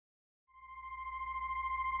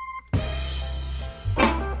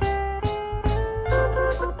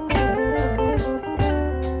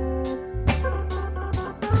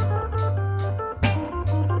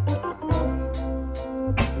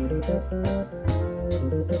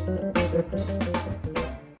Hey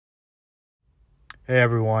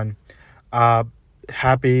everyone.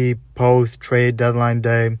 Happy post-trade deadline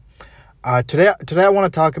day. Today I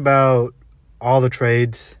want to talk about all the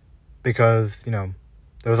trades because, there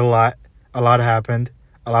was a lot happened.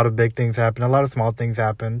 A lot of big things happened. A lot of small things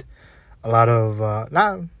happened. A lot of,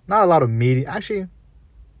 not a lot of medium, actually,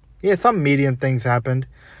 yeah, some medium things happened.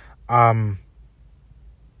 So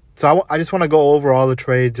I just want to go over all the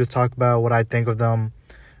trades, just talk about what I think of them,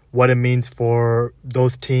 what it means for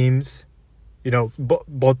those teams.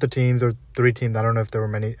 Both the teams or three teams. I don't know if there were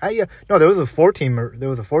many. There was a four-teamer. There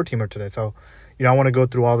was a four-teamer today. So, I want to go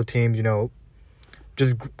through all the teams.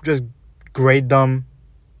 Just grade them,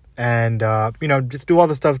 and just do all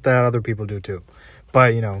the stuff that other people do too.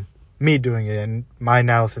 But me doing it and my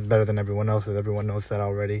analysis is better than everyone else's. Everyone knows that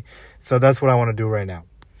already. So that's what I want to do right now.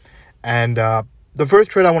 And the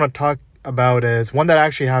first trade I want to talk about is one that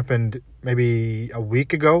actually happened maybe a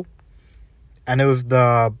week ago, and it was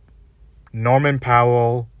the Norman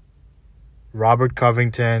Powell, Robert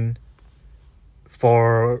Covington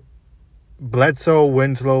for Bledsoe,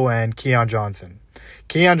 Winslow, and Keon Johnson.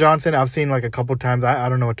 Keon Johnson, I've seen like a couple times. I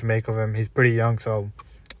don't know what to make of him. He's pretty young, so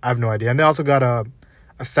I have no idea. And they also got a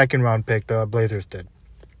second-round pick, the Blazers did.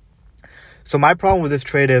 So my problem with this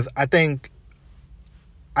trade is I think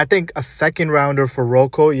a second-rounder for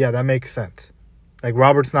Rocco, yeah, that makes sense. Like,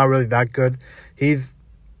 Robert's not really that good. He's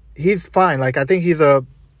fine. Like, I think he's a...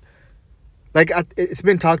 it's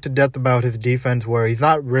been talked to death about his defense where he's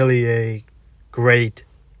not really a great,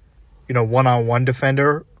 one-on-one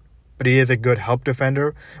defender, but he is a good help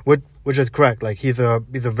defender, which is correct. Like, he's a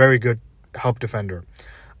very good help defender.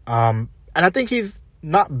 And I think he's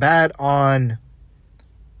not bad on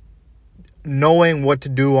knowing what to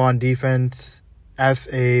do on defense as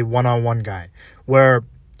a one-on-one guy, where,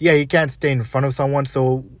 yeah, he can't stay in front of someone,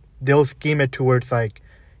 so they'll scheme it to where it's like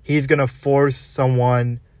he's going to force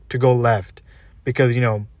someone to go left because,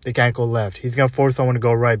 they can't go left. He's going to force someone to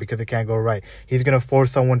go right because they can't go right. He's going to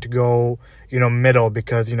force someone to go, middle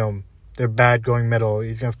because, they're bad going middle.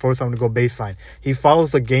 He's going to force someone to go baseline. He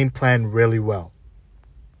follows the game plan really well.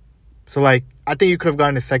 So, I think you could have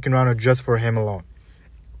gotten a second rounder just for him alone.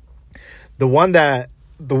 The one that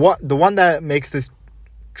makes this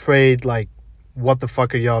trade, what the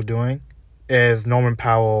fuck are y'all doing, is Norman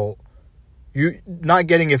Powell. You not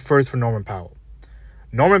getting it first for Norman Powell.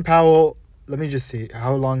 Norman Powell, let me just see.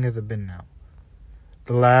 How long has it been now?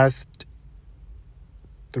 The last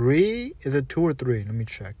 3? Is it 2 or 3? Let me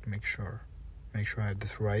check. Make sure I have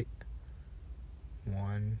this right.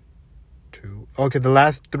 1, 2. Okay, the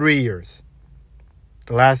last 3 years.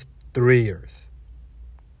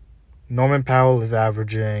 Norman Powell is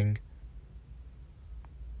averaging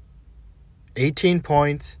 18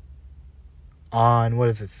 points on,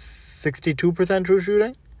 62% true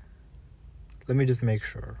shooting? Let me just make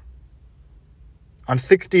sure. On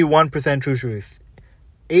 61% true shooting.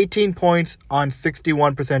 18 points on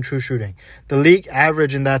 61% true shooting. The league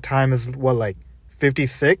average in that time is,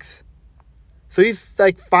 56? So he's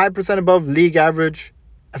 5% above league average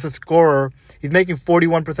as a scorer. He's making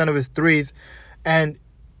 41% of his threes. And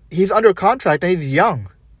he's under contract and he's young.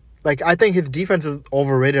 I think his defense is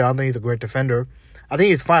overrated. I don't think he's a great defender. I think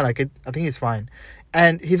he's fine. I think he's fine.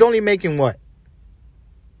 And he's only making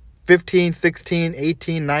 15, 16,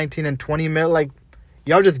 18, 19, and 20 mil.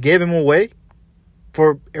 Y'all just gave him away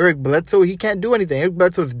for Eric Bledsoe. He can't do anything. Eric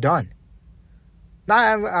Bledsoe's done.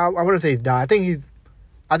 I wouldn't say he's done. I think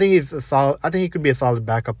he's a solid. I think he could be a solid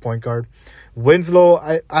backup point guard. Winslow,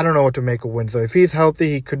 I don't know what to make of Winslow. If he's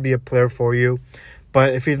healthy, he could be a player for you.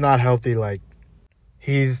 But if he's not healthy,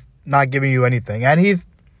 he's not giving you anything. And he's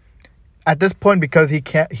at this point, because he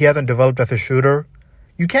hasn't developed as a shooter,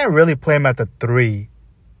 you can't really play him at the 3.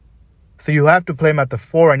 So you have to play him at the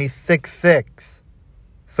 4, and he's 6'6".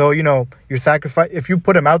 So, your sacrifice, if you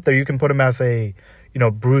put him out there, you can put him as a,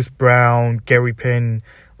 Bruce Brown, Gary Payton,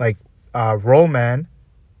 role man.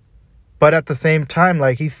 But at the same time,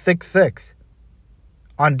 he's 6'6".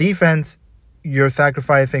 On defense, you're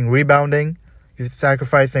sacrificing rebounding, you're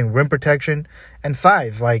sacrificing rim protection, and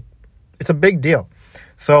size. It's a big deal.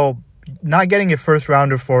 So, not getting a first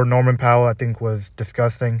rounder for Norman Powell, I think, was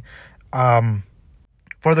disgusting.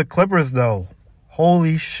 For the Clippers, though,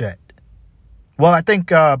 holy shit. Well, I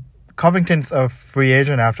think Covington's a free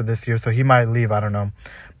agent after this year, so he might leave. I don't know.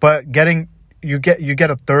 But you get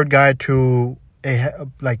a third guy to a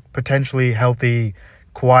potentially healthy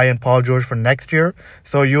Kawhi and Paul George for next year.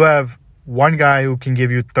 So you have one guy who can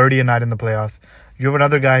give you 30 a night in the playoffs. You have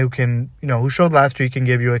another guy who can, who showed last year he can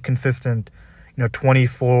give you a consistent,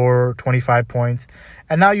 24, 25 points.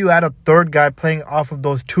 And now you add a third guy playing off of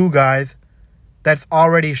those two guys that's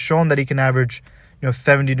already shown that he can average,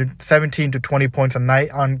 17 to 20 points a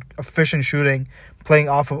night on efficient shooting, playing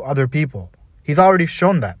off of other people. He's already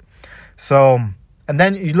shown that. So, and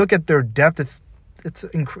then you look at their depth.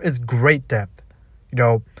 It's great depth.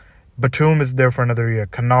 Batum is there for another year.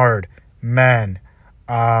 Kennard, Mann,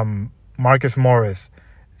 Marcus Morris,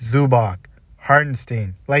 Zubac,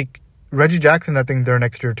 Hartenstein. Like, Reggie Jackson, I think they're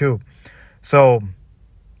next year too. So,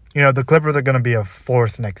 the Clippers are going to be a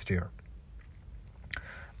force next year.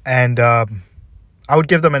 And I would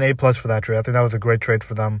give them an A+ for that trade. I think that was a great trade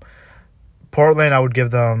for them. Portland, I would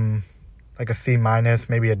give them like a C-,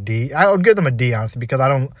 maybe a D. I would give them a D, honestly, because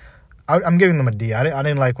I'm giving them a D. I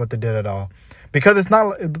didn't like what they did at all. Because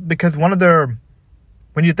one of their,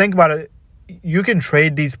 when you think about it, you can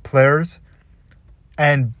trade these players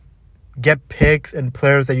and get picks and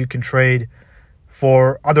players that you can trade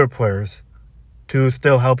for other players to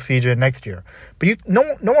still help CJ next year. But no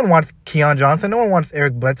one wants Keon Johnson. No one wants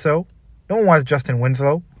Eric Bledsoe. No one wants Justin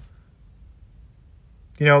Winslow.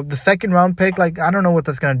 The second round pick, like, I don't know what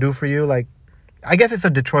that's going to do for you. Like, I guess it's a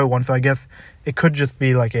Detroit one, so I guess it could just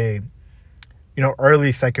be like a,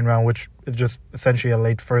 early second round, which is just essentially a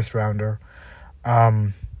late first rounder.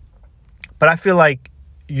 But I feel like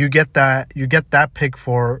you get that pick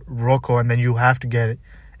for Rocco, and then you have to get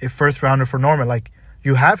a first rounder for Norman. Like,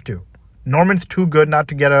 you have to. Norman's too good not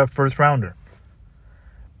to get a first rounder.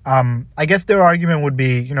 I guess their argument would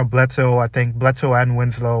be, Bledsoe. I think Bledsoe and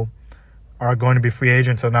Winslow are going to be free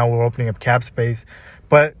agents, so now we're opening up cap space.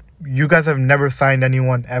 But you guys have never signed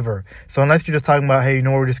anyone ever. So unless you're just talking about, hey,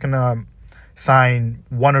 we're just going to sign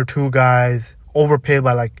one or two guys, overpaid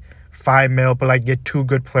by like $5 million, but like get two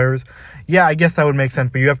good players. Yeah, I guess that would make sense,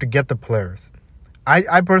 but you have to get the players.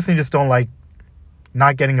 I personally just don't like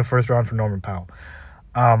not getting a first round for Norman Powell.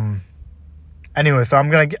 Anyway, so I'm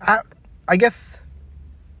going to, I guess,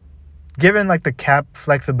 given like the cap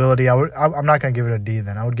flexibility, I'm not going to give it a D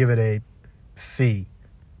then. I would give it a C.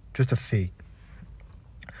 Just a C.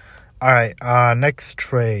 All right, next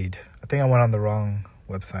trade. I think I went on the wrong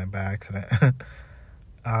website by accident.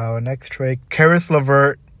 Next trade, Caris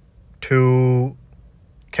LeVert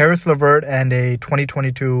and a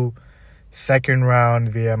 2022 second round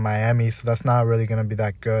via Miami. So that's not really going to be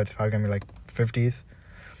that good. It's probably going to be like 50s.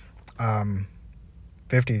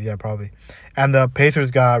 50s, yeah, probably. And the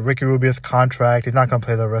Pacers got Ricky Rubio's contract. He's not going to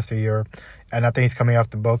play the rest of the year. And I think he's coming off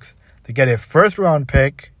the books. They get a first-round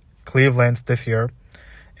pick, Cleveland, this year.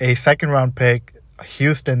 A second-round pick,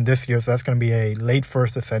 Houston, this year. So that's going to be a late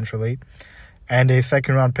first, essentially. And a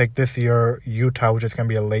second-round pick this year, Utah, which is going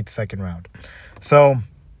to be a late second round. So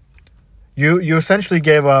you essentially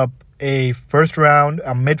gave up a first round,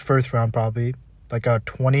 a mid-first round probably, like a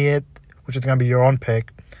 20th, which is going to be your own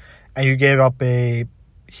pick. And you gave up a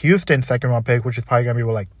Houston second-round pick, which is probably going to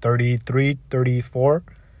be like 33, 34.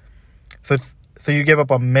 So you give up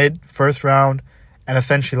a mid-first round and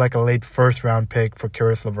essentially like a late first-round pick for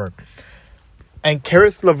Caris LeVert. And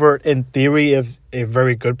Caris LeVert, in theory, is a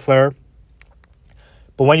very good player.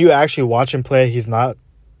 But when you actually watch him play, he's not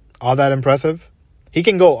all that impressive. He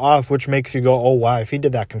can go off, which makes you go, oh, wow, if he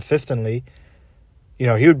did that consistently, he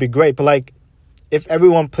would be great. But, like, if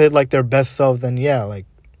everyone played like their best selves, then, yeah, like,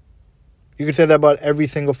 you could say that about every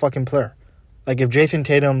single fucking player. Like, if Jason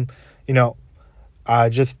Tatum,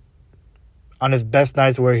 just on his best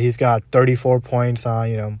nights where he's got 34 points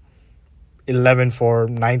on, 11 for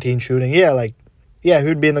 19 shooting, he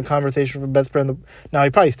would be in the conversation for best player. No, he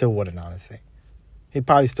probably still wouldn't, honestly. He'd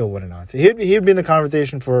be in the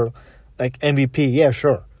conversation for, like, MVP. Yeah,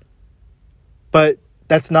 sure. But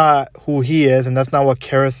that's not who he is, and that's not what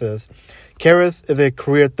Caris is. Caris is a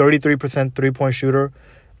career 33% three-point shooter.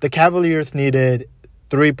 The Cavaliers needed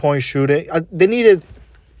three-point shooting. They needed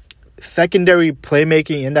secondary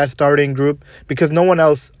playmaking in that starting group because no one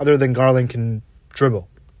else other than Garland can dribble,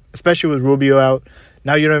 especially with Rubio out.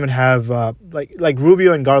 Now you don't even have, like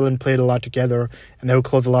Rubio and Garland played a lot together, and they would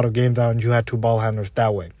close a lot of games out, and you had two ball handlers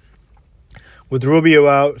that way. With Rubio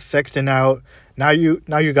out, Sexton out, now you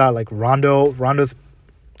got, like, Rondo. Rondo's,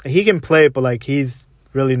 he can play, but, like, he's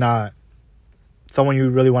really not someone you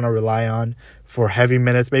really want to rely on for heavy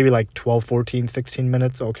minutes, maybe, like, 12, 14, 16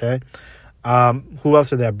 minutes, okay. Who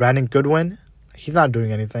else is there? Brandon Goodwin? He's not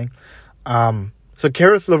doing anything. So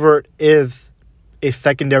Caris LeVert is a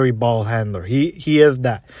secondary ball handler. He is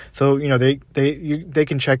that. So, they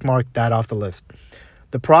can check mark that off the list.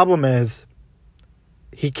 The problem is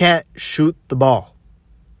he can't shoot the ball.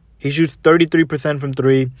 He shoots 33% from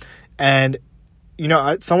three. And,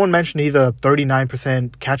 someone mentioned he's a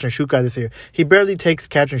 39% catch and shoot guy this year. He barely takes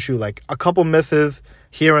catch and shoot. Like, a couple misses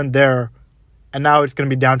here and there. And now it's going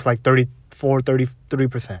to be down to like 34,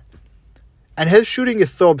 33%. And his shooting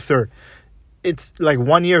is so absurd. It's like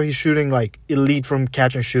 1 year he's shooting like elite from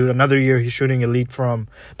catch and shoot. Another year he's shooting elite from,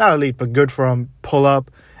 not elite, but good from pull up.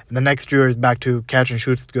 And the next year is back to catch and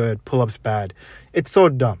shoot's good, pull up's bad. It's so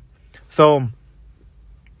dumb. So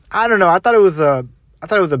I don't know. I thought it was a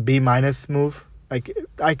B minus move. Like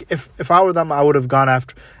if I were them, I would have gone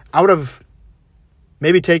after. I would have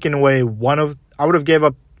maybe taken away I would have gave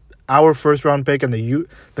up our first round pick and the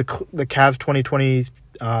Cavs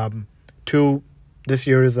 2022 this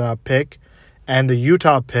year's pick and the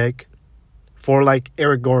Utah pick for like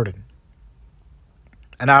Eric Gordon.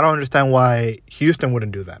 And I don't understand why Houston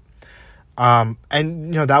wouldn't do that.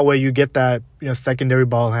 And that way you get that secondary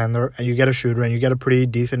ball handler and you get a shooter and you get a pretty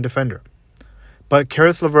decent defender. But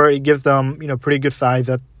Caris LeVert, it gives them pretty good size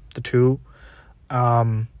at the 2.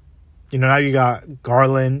 Now you got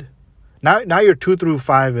Garland. Now your 2 through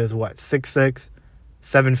 5 is what? 6'6",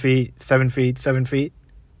 7 feet, 7 feet, 7 feet.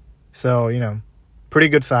 So, pretty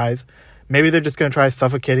good size. Maybe they're just going to try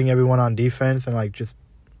suffocating everyone on defense and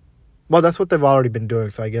that's what they've already been doing.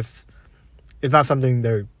 So I guess it's not something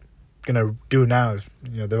they're going to do now.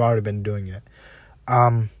 They've already been doing it.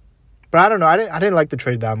 But I don't know. I didn't like the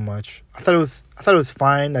trade that much. I thought it was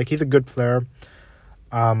fine. Like, he's a good player.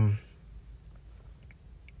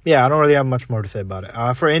 Yeah, I don't really have much more to say about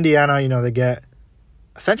it. For Indiana, they get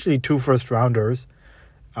essentially 2 first-rounders,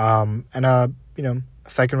 and a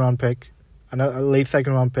second-round pick, and a late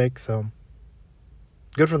second-round pick. So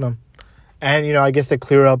good for them. And I guess they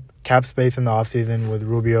clear up cap space in the offseason with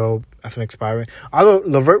Rubio as an expiring. Although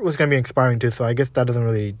LeVert was going to be expiring too, so I guess that doesn't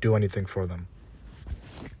really do anything for them.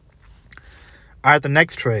 All right, the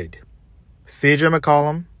next trade. CJ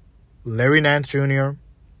McCollum, Larry Nance Jr.,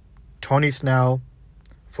 Tony Snell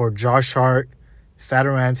for Josh Hart,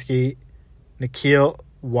 Satoransky, Nikhil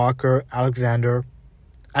Walker, Alexander.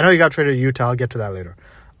 I know he got traded to Utah. I'll get to that later.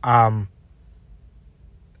 And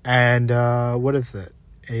what is it?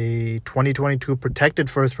 A 2022 protected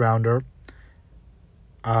first rounder,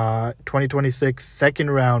 2026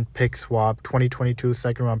 second round pick swap, 2022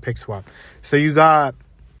 second round pick swap. So you got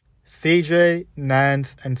CJ,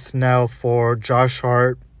 Nance, and Snell for Josh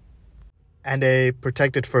Hart and a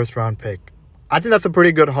protected first round pick. I think that's a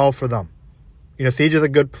pretty good haul for them. CJ's a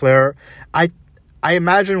good player. I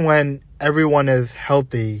imagine when everyone is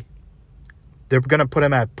healthy, they're going to put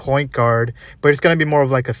him at point guard, but it's going to be more of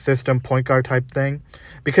like a system point guard type thing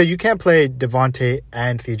because you can't play Devontae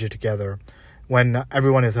and CJ together when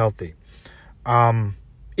everyone is healthy.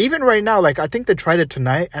 Even right now, I think they tried it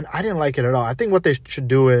tonight, and I didn't like it at all. I think what they should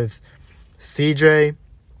do is CJ,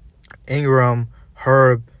 Ingram,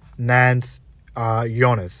 Herb, Nance,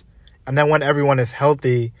 Jonas. And then when everyone is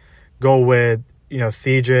healthy, go with,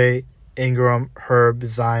 CJ, Ingram, Herb,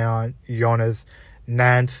 Zion, Jonas,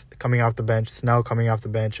 Nance coming off the bench, Snell coming off the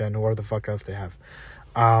bench, and whoever the fuck else they have.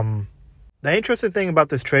 The interesting thing about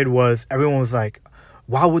this trade was everyone was like,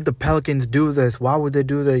 why would the Pelicans do this? Why would they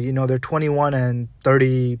do that? They're 21 and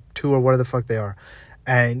 32 or whatever the fuck they are.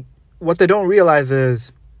 And what they don't realize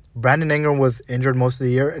is Brandon Ingram was injured most of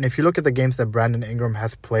the year. And if you look at the games that Brandon Ingram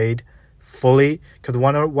has played fully, because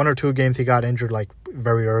one or two games he got injured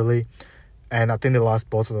very early. And I think they lost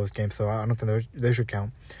both of those games, so I don't think they should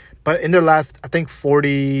count. But in their last, I think,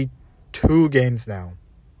 42 games now,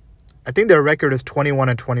 I think their record is 21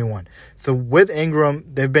 and 21. So with Ingram,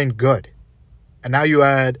 they've been good. And now you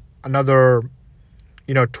add another,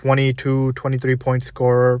 22, 23-point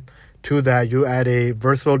scorer to that. You add a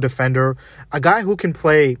versatile defender, a guy who can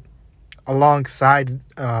play alongside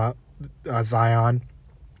Zion,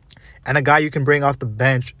 and a guy you can bring off the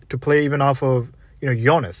bench to play even off of,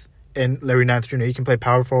 Jonas and Larry Nance Jr. He can play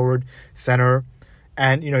power forward, center,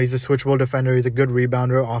 and, he's a switchable defender. He's a good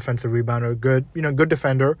rebounder, offensive rebounder, good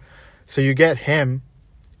defender. So you get him,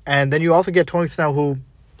 and then you also get Tony Snell, who,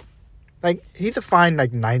 he's a fine,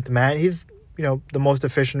 ninth man. He's, the most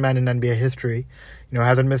efficient man in NBA history.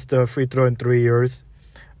 Hasn't missed a free throw in 3 years.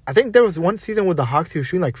 I think there was one season with the Hawks he was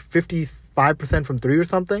shooting 55% from 3 or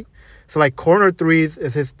something. So corner threes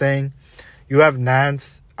is his thing. You have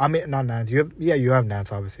Nance. I mean, not Nance. You have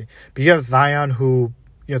Nance, obviously. But you have Zion, who,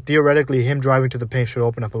 theoretically, him driving to the paint should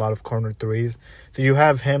open up a lot of corner threes. So you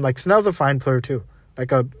have him. Snell's a fine player too.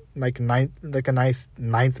 A nice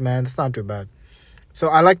ninth man. That's not too bad. So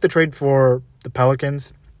I like the trade for the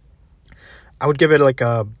Pelicans. I would give it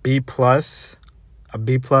a B+, A-.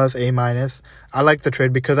 I like the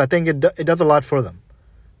trade because I think it does a lot for them.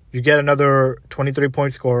 You get another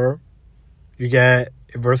 23-point scorer. You get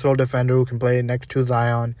a versatile defender who can play next to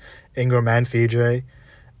Zion, Ingram, and CJ.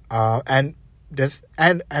 And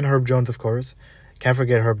Herb Jones, of course. Can't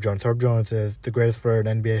forget Herb Jones. Herb Jones is the greatest player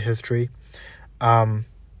in NBA history. And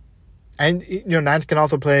And, Nance can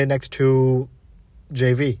also play next to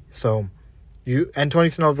JV. So, and Tony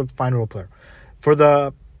Snell's a fine role player. For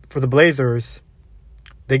the Blazers,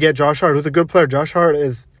 they get Josh Hart, who's a good player. Josh Hart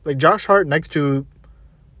next to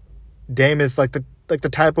Dame is like the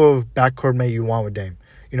type of backcourt mate you want with Dame.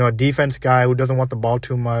 A defense guy who doesn't want the ball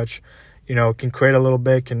too much, can create a little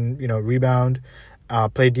bit, can, rebound,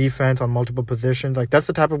 play defense on multiple positions. Like, that's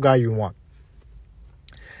the type of guy you want.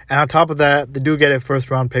 And on top of that, they do get a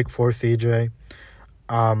first-round pick for CJ.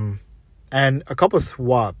 And a couple of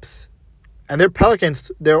swaps. And they're Pelican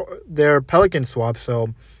swaps,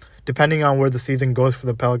 so depending on where the season goes for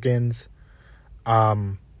the Pelicans,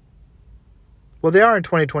 well, they are in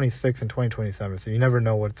 2026 and 2027, so you never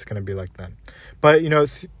know what it's going to be like then. But,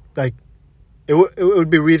 it's like, it would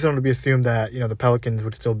be reasonable to be assumed that, the Pelicans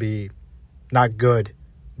would still be not good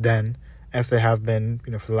then, as they have been,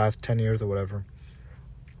 for the last 10 years or whatever.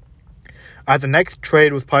 The next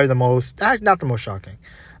trade was probably not the most shocking.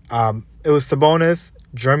 It was Sabonis,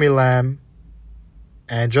 Jeremy Lamb,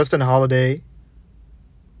 and Justin Holiday,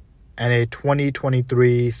 and a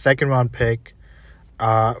 2023 second-round pick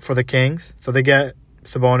for the Kings. So they get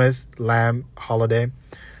Sabonis, Lamb, Holiday.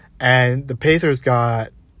 And the Pacers got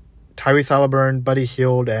Tyrese Haliburton, Buddy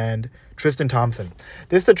Hield, and Tristan Thompson.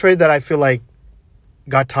 This is a trade that I feel like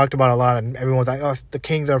got talked about a lot, and everyone's like, oh, the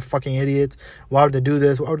Kings are fucking idiots. Why would they do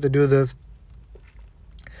this? Why would they do this?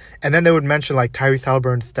 And then they would mention, like, Tyrese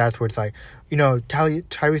Haliburton's stats where it's like, Tyrese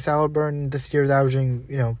Haliburton this year is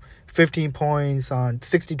averaging, 15 points on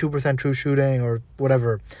 62% true shooting or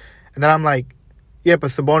whatever. And then I'm like, yeah,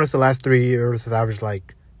 but Sabonis the last 3 years has averaged,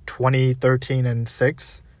 like, 20, 13, and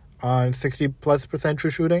 6 on 60+% true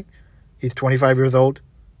shooting. He's 25 years old.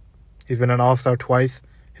 He's been an all-star twice.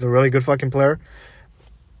 He's a really good fucking player.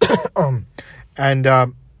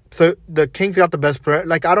 So the Kings got the best player.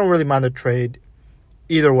 Like, I don't really mind the trade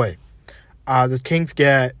either way. The Kings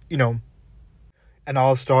get, an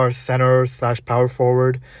all-star center / power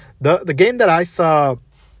forward. The game that I saw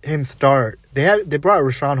him start, they brought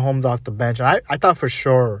Richaun Holmes off the bench, and I thought for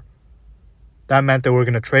sure that meant they were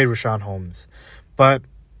going to trade Richaun Holmes. But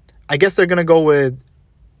I guess they're going to go with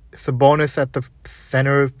Sabonis at the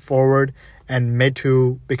center forward and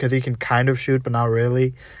Metu, because he can kind of shoot but not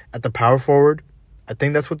really, at the power forward. I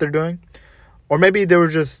think that's what they're doing. Or maybe they were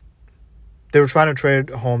trying to trade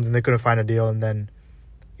Holmes and they couldn't find a deal, and then,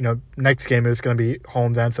 next game it's going to be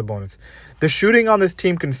Holmes and Sabonis. The shooting on this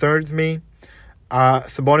team concerns me.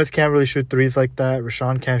 Sabonis can't really shoot threes like that.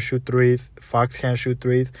 Richaun can't shoot threes. Fox can't shoot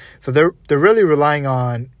threes. So they're really relying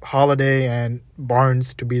on Holiday and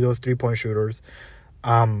Barnes to be those 3-point shooters.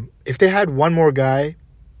 If they had one more guy,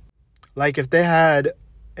 like if they had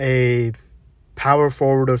a power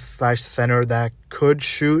forward or / center that could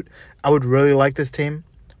shoot, I would really like this team.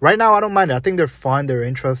 Right now, I don't mind it. I think they're fun. They're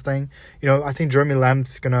interesting. I think Jeremy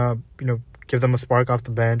Lamb's going to, give them a spark off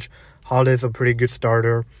the bench. Holiday's a pretty good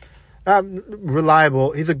starter.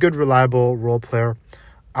 Reliable. He's a good, reliable role player.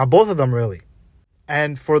 Both of them, really.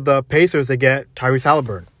 And for the Pacers, they get Tyrese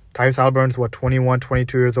Haliburton. Tyrese Haliburton's, 21,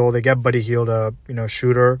 22 years old. They get Buddy Hield, a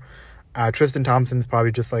shooter. Tristan Thompson's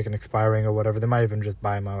probably just like an expiring or whatever. They might even just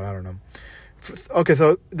buy him out. I don't know. Okay,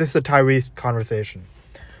 so this is a Tyrese conversation.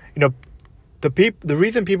 The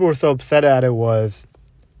reason people were so upset at it was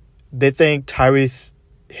they think Tyrese,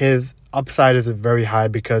 his upside is very high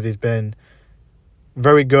because he's been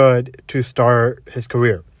very good to start his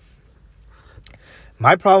career.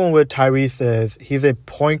 My problem with Tyrese is he's a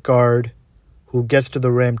point guard who gets to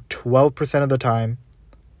the rim 12% of the time.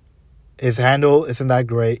 His handle isn't that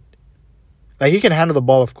great. Like, he can handle the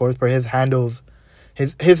ball, of course, but his handle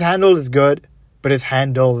is good, but his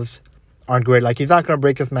handles aren't great. Like, he's not going to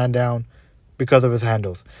break his man down because of his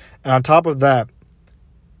handles. And on top of that,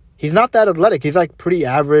 he's not that athletic. He's like pretty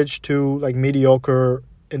average to like mediocre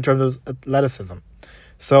in terms of athleticism.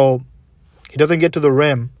 So he doesn't get to the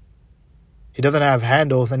rim. He doesn't have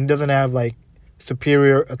handles, and he doesn't have like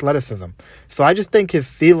superior athleticism. So I just think his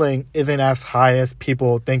ceiling isn't as high as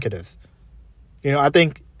people think it is. I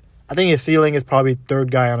think his ceiling is probably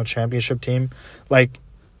third guy on a championship team, like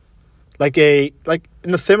in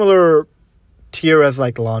the similar tier as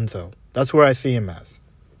like Lonzo. That's where I see him as.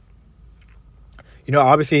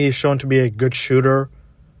 Obviously he's shown to be a good shooter.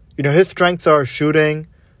 His strengths are shooting,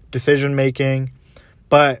 decision-making,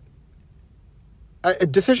 but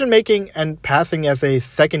decision-making and passing as a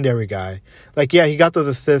secondary guy. Like, yeah, he got those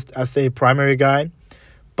assists as a primary guy,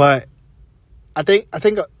 but I think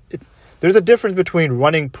there's a difference between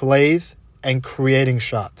running plays and creating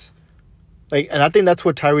shots. And I think that's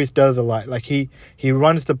what Tyrese does a lot. Like, he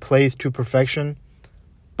runs the plays to perfection,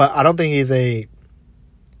 but I don't think he's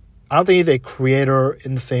I don't think he's a creator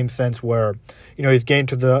in the same sense where, he's getting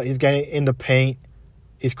in the paint,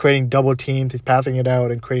 he's creating double teams, he's passing it out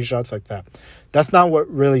and creating shots like that. That's not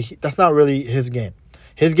really his game.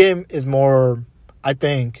 His game is more, I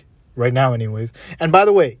think, right now anyways. And by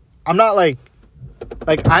the way, I'm not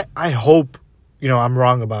I hope, I'm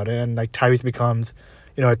wrong about it and Tyrese becomes,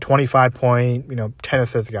 a 25-point, 10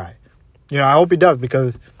 assist guy. I hope he does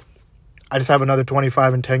because I just have another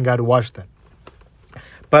 25 and 10 guy to watch then.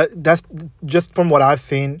 But that's just from what I've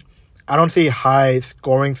seen. I don't see high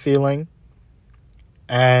scoring ceiling.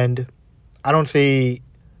 And I don't see...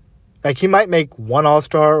 he might make one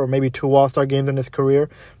All-Star or maybe two All-Star games in his career.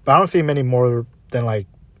 But I don't see many more than,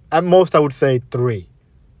 at most I would say 3.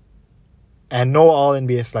 And no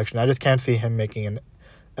All-NBA selection. I just can't see him making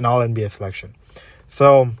an All-NBA selection.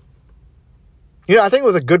 So, I think it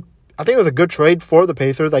was a good trade for the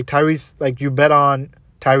Pacers. Tyrese, you bet on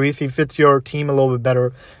Tyrese. He fits your team a little bit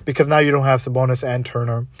better because now you don't have Sabonis and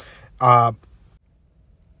Turner. And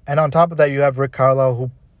on top of that, you have Rick Carlisle,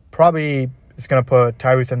 who probably is going to put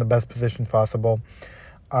Tyrese in the best positions possible.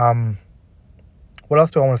 What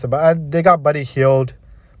else do I want to say about? They got Buddy Hield.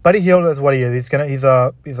 Buddy Hield is what he is. He's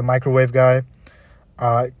a microwave guy.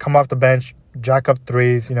 Come off the bench, jack up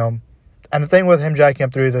threes. And the thing with him jacking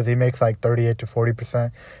up threes is he makes 38 to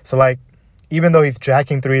 40%. So even though he's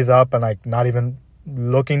jacking threes up and not even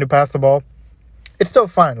looking to pass the ball, it's still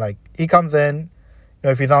fine. He comes in,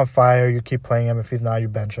 if he's on fire, you keep playing him. If he's not, you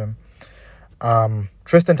bench him.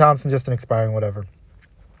 Tristan Thompson, just an expiring whatever.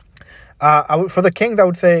 For the Kings, I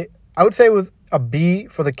would say it was a B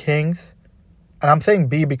for the Kings, and I'm saying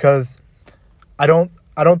B because I don't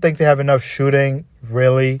think they have enough shooting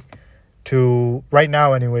really to right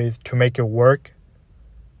now, anyways, to make it work.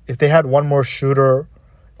 If they had one more shooter,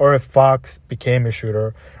 or if Fox became a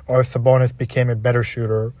shooter, or if Sabonis became a better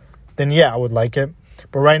shooter, then yeah, I would like it.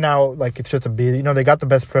 But right now, it's just a B. They got the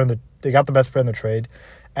best player in the trade,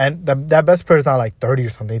 and that best player is not 30 or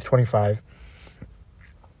something. He's 25,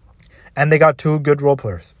 and they got 2 good role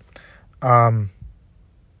players. And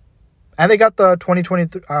they got the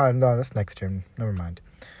 2023. No, that's next year. Never mind.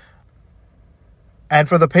 And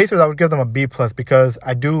for the Pacers, I would give them a B+ because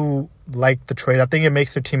I do like the trade. I think it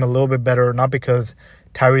makes their team a little bit better, not because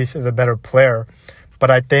Tyrese is a better player, but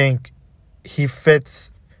I think he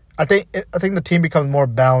fits. I think the team becomes more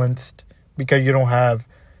balanced because you don't have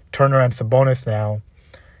Turner and Sabonis now,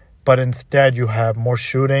 but instead you have more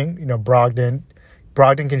shooting. Brogdon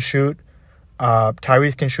can shoot.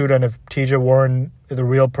 Tyrese can shoot, and if TJ Warren is a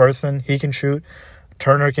real person, he can shoot.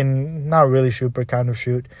 Turner can not really shoot, but kind of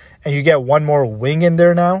shoot. And you get one more wing in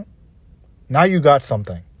there now. Now you got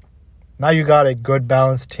something. Now you got a good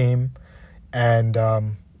balanced team. And,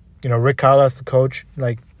 Rick Carlisle as the coach.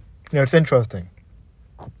 It's interesting.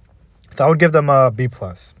 So I would give them a B+.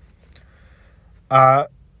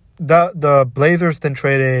 The Blazers then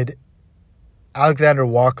traded Alexander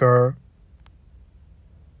Walker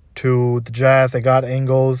to the Jazz. They got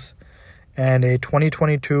Ingles and a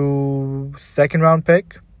 2022 second-round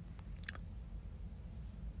pick.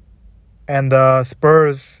 And the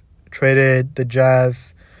Spurs traded the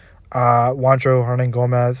Jazz, Juancho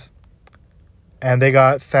Hernan-Gomez. And they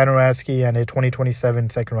got Satoransky and a 2027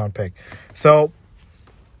 second-round pick. So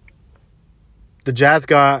the Jazz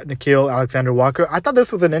got Nickeil Alexander-Walker. I thought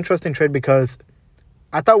this was an interesting trade because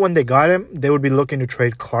I thought when they got him, they would be looking to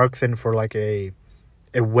trade Clarkson for a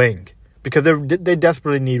wing. Because they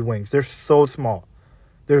desperately need wings. They're so small.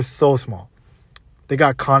 They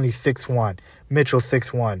got Conley 6'1", Mitchell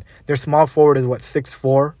 6'1". Their small forward is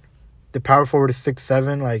 6'4". The power forward is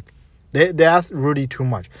 6'7". They asked Rudy too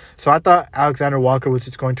much. So I thought Alexander Walker was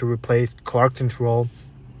just going to replace Clarkson's role.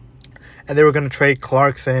 And they were going to trade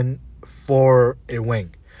Clarkson for a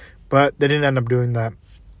wing. But they didn't end up doing that.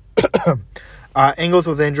 Ingles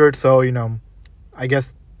was injured, so, I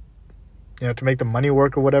guess, to make the money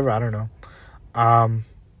work or whatever. I don't know.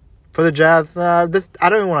 For the Jazz, I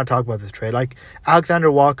don't even want to talk about this trade.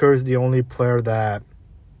 Alexander Walker is the only player that...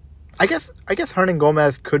 I guess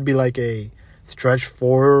Hernan-Gomez could be a stretch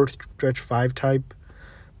 4, stretch 5 type.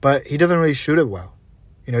 But he doesn't really shoot it well.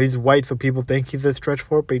 He's white, so people think he's a stretch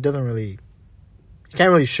 4, but he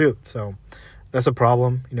can't really shoot. So that's a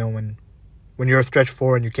problem, when you're a stretch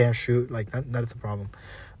 4 and you can't shoot, that is a problem.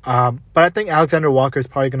 But I think Alexander Walker is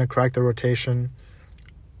probably going to crack the rotation.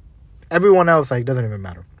 Everyone else, doesn't even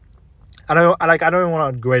matter. I don't even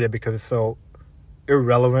want to grade it because it's so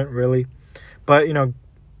irrelevant, really. But,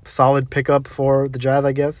 solid pickup for the Jazz,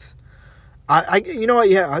 I guess. You know what?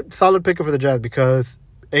 Yeah, solid pickup for the Jazz because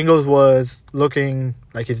Ingles was looking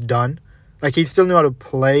like he's done. He still knew how to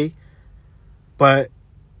play, but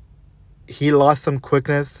he lost some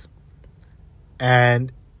quickness.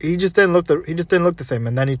 and he just didn't look the same.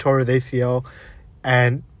 And then he tore his ACL,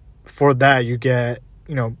 and for that you get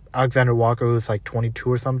Alexander Walker, who's like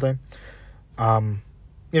 22 or something.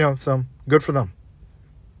 So good for them.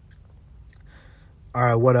 All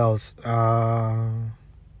right, what else?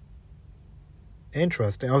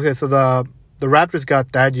 Interesting. Okay, so the Raptors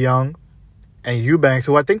got Thad Young and Eubanks,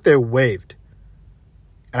 who I think they waived.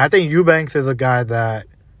 And I think Eubanks is a guy that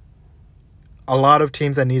a lot of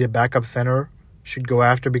teams that need a backup center should go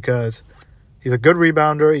after, because he's a good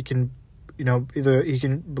rebounder. He can, he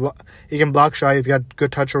can block shot. He's got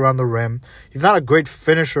good touch around the rim. He's not a great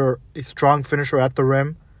finisher, a strong finisher at the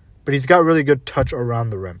rim, but he's got really good touch around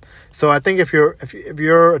the rim. So I think if you're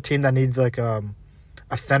a team that needs like a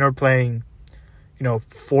center playing,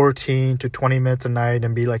 14 to 20 minutes a night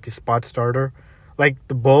and be like a spot starter, like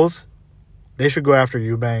the Bulls, they should go after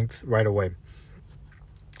Eubanks right away.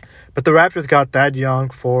 But the Raptors got Thad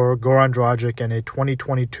Young for Goran Dragic and a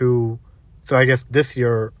 2022, so I guess this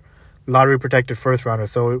year, lottery protected first rounder.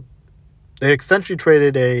 So they essentially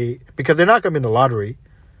traded because they're not going to be in the lottery,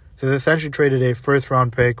 so they essentially traded a first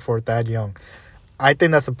round pick for Thad Young. I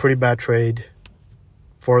think that's a pretty bad trade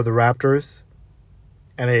for the Raptors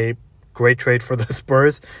and a great trade for the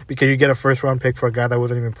Spurs, because you get a first round pick for a guy that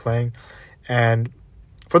wasn't even playing. And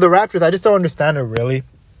for the Raptors, I just don't understand it really,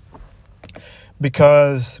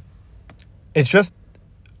 because it's just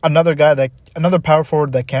another power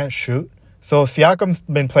forward that can't shoot. So Siakam's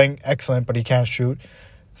been playing excellent, but he can't shoot.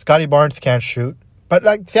 Scotty Barnes can't shoot. But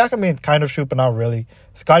like Siakam can kind of shoot, but not really.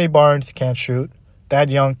 Scotty Barnes can't shoot. Thad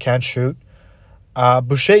Young can't shoot.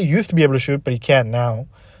 Boucher used to be able to shoot, but he can't now.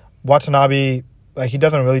 Watanabe, he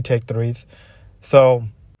doesn't really take threes. So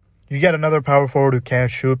you get another power forward who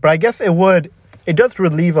can't shoot. But I guess it does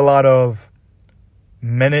relieve a lot of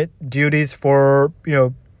minute duties for,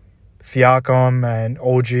 Siakam and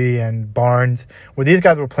OG and Barnes, where these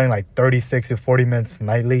guys were playing like 36 to 40 minutes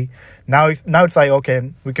nightly. Now it's like,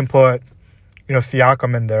 okay, we can put,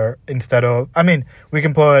 Siakam in there instead of, we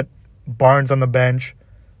can put Barnes on the bench.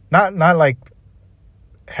 Not like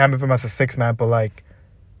having him as a six man, but like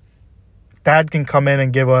Thad can come in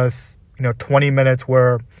and give us, 20 minutes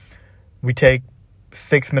where we take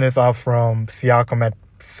 6 minutes off from Siakam at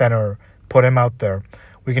center, put him out there.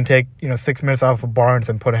 We can take, 6 minutes off of Barnes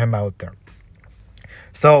and put him out there.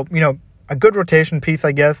 So, a good rotation piece,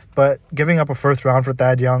 I guess, but giving up a first round for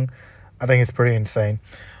Thad Young, I think is pretty insane.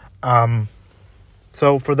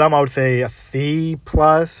 So for them, I would say a C+.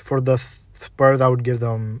 For the Spurs, I would give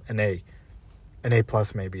them an A. An A+,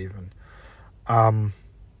 maybe even. All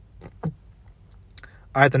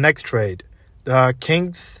right, the next trade. The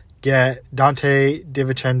Kings get Dante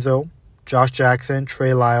DiVincenzo, Josh Jackson,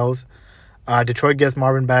 Trey Lyles. Detroit gets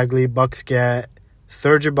Marvin Bagley. Bucks get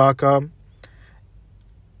Serge Ibaka.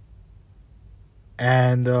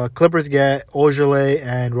 And the Clippers get Ojale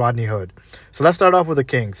and Rodney Hood. So let's start off with the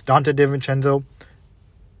Kings. Dante DiVincenzo.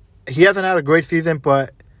 He hasn't had a great season,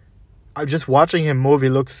 but just watching him move, he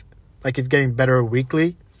looks like he's getting better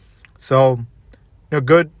weekly. So,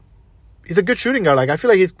 good. He's a good shooting guard. I feel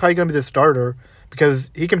like he's probably going to be the starter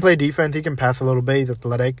because he can play defense. He can pass a little bit. He's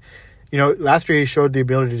athletic. Last year he showed the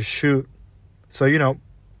ability to shoot. So,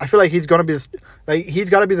 I feel like he's going to be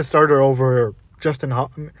he's got to be the starter over Justin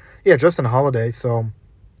Holiday. So,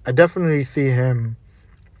 I definitely see him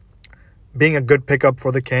being a good pickup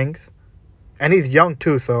for the Kings. And he's young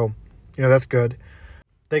too, so, that's good.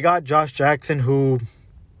 They got Josh Jackson, who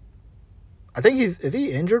I think is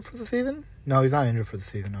he injured for the season? No, he's not injured for the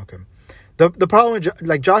season. Okay. The problem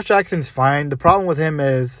with Josh Jackson's fine. The problem with him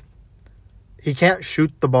is he can't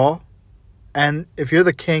shoot the ball. And if you're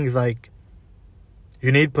the Kings,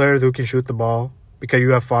 you need players who can shoot the ball because you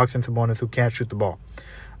have Fox and Sabonis who can't shoot the ball.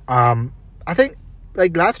 I think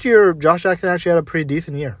last year Josh Jackson actually had a pretty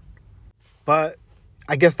decent year. But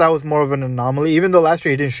I guess that was more of an anomaly, even though last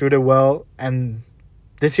year he didn't shoot it well, and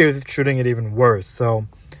this year he's shooting it even worse. So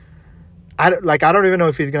I don't even know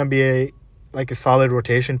if he's going to be a solid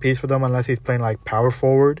rotation piece for them unless he's playing power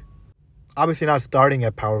forward. Obviously not starting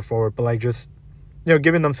at power forward, but just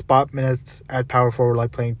giving them spot minutes at power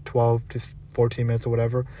forward, playing 12 to 14 minutes or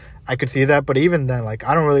whatever. I could see that, but even then, I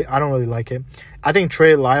don't really like it. I think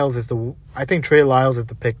Trey Lyles is the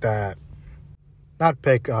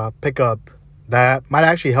pickup that might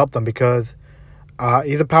actually help them because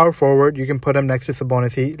he's a power forward. You can put him next to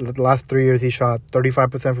Sabonis. The last 3 years he shot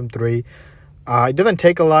 35% from three. It doesn't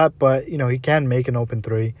take a lot, but he can make an open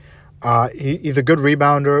three. He's a good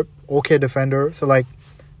rebounder, okay defender. So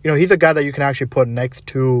he's a guy that you can actually put next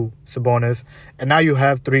to Sabonis, and now you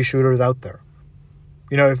have three shooters out there.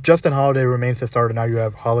 If Justin Holiday remains the starter, now you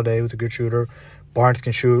have Holiday, who's a good shooter, Barnes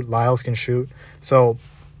can shoot, Lyles can shoot. So,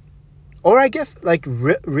 or I guess like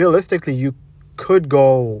realistically, you could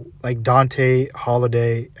go like Dante,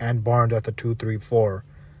 Holiday, and Barnes at the 2, 3, 4,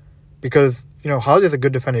 because Holiday's a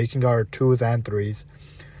good defender. He can guard 2s and 3s.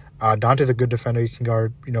 Dante's a good defender. He can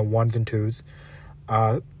guard 1s and 2s.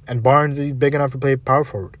 And Barnes is big enough to play power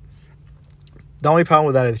forward. The only problem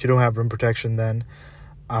with that is you don't have rim protection then.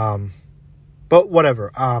 But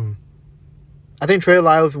whatever. I think Trey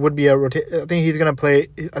Lyles would be I think he's gonna play.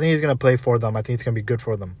 I think he's gonna play for them. I think it's gonna be good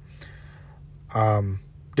for them.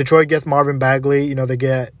 Detroit gets Marvin Bagley. They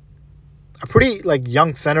get a pretty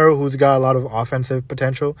young center who's got a lot of offensive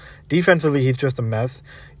potential. Defensively, he's just a mess.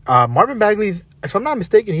 Marvin Bagley, if I'm not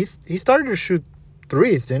mistaken, he started to shoot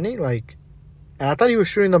threes, didn't he? And I thought he was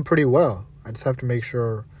shooting them pretty well. I just have to make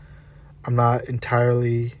sure I'm not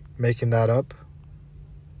entirely making that up.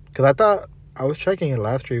 Because I thought I was checking it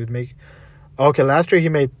last year. Last year he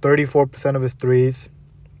made 34% of his threes,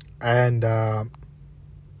 and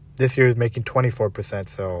this year he's making 24%.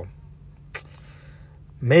 So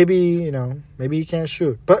maybe he can't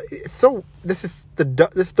shoot. But this is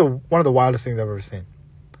one of the wildest things I've ever seen.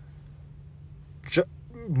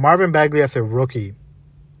 Marvin Bagley as a rookie,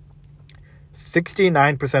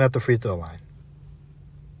 69% at the free throw line.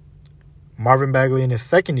 Marvin Bagley in his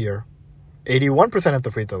second year, 81% at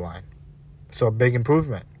the free throw line. So a big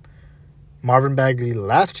improvement. Marvin Bagley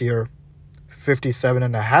last year,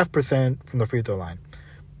 57.5% from the free throw line.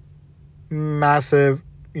 Massive,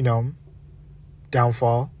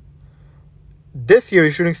 downfall. This year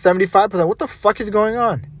he's shooting 75%. What the fuck is going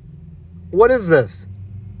on? What is this?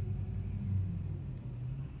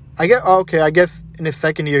 I guess in his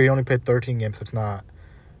second year he only played 13 games, so it's not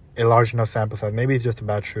a large enough sample size. Maybe he's just a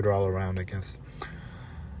bad shooter all around, I guess.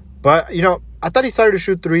 But, I thought he started to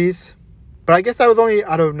shoot threes, but I guess that was only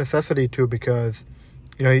out of necessity too, because,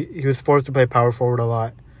 he was forced to play power forward a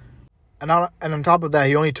lot. And on top of that,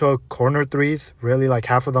 he only took corner threes. Really,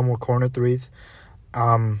 half of them were corner threes,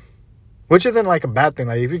 which isn't a bad thing.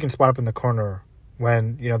 If you can spot up in the corner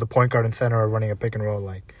when, the point guard and center are running a pick and roll,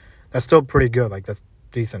 that's still pretty good. That's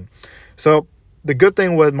decent. So the good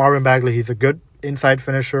thing with Marvin Bagley, he's a good inside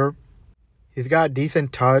finisher. He's got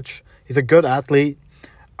decent touch. He's a good athlete.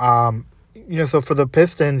 So for the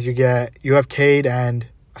Pistons, you have Cade and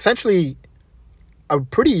essentially a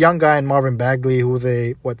pretty young guy in Marvin Bagley, who was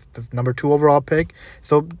the number 2 overall pick.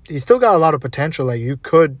 So he's still got a lot of potential. You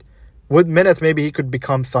could, with minutes, maybe he could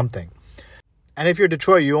become something. And if you're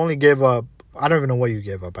Detroit, you only gave up, I don't even know what you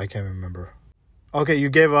gave up. I can't remember. Okay, you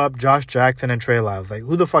gave up Josh Jackson and Trey Lyles.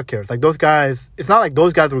 Who the fuck cares? Those guys, it's not like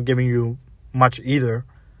those guys were giving you much either.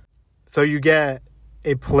 So you get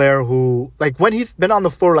a player who, when he's been on the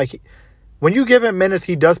floor, when you give him minutes,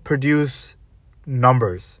 he does produce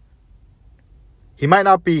numbers. He might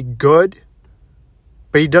not be good,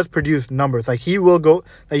 but he does produce numbers. He will go,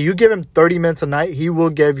 you give him 30 minutes a night, he will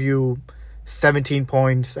give you 17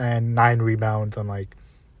 points and 9 rebounds and,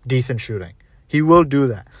 decent shooting. He will do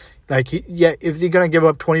that. Is he going to give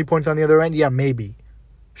up 20 points on the other end? Yeah, maybe.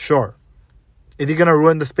 Sure. Is he going to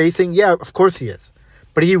ruin the spacing? Yeah, of course he is.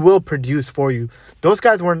 But he will produce for you. Those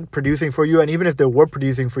guys weren't producing for you, and even if they were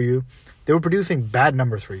producing for you, they were producing bad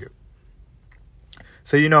numbers for you.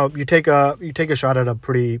 So, you take a shot at a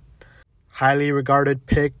pretty highly regarded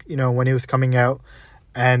pick, when he was coming out,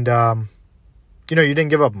 and, you didn't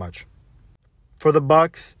give up much. For the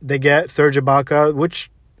Bucks, they get Serge Ibaka, which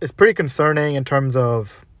is pretty concerning in terms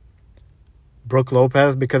of Brook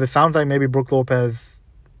Lopez, because it sounds like maybe Brook Lopez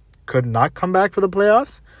could not come back for the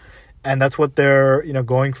playoffs, and that's what they're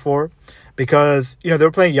going for, because they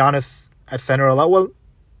were playing Giannis at center a lot. Well,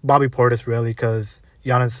 Bobby Portis really, because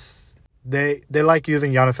Giannis, they like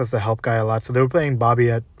using Giannis as the help guy a lot, so they were playing Bobby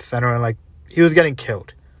at center, and he was getting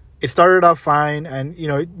killed. It started off fine, and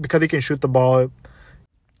because he can shoot the ball,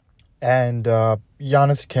 and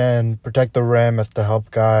Giannis can protect the rim as the help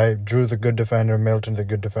guy. Drew's a good defender. Middleton's a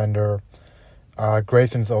good defender.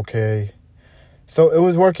 Grayson's okay. So it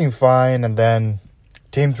was working fine, and then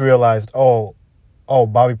teams realized, oh,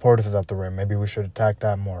 Bobby Portis is at the rim. Maybe we should attack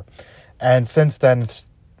that more. And since then,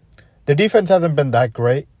 the defense hasn't been that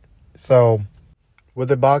great. So with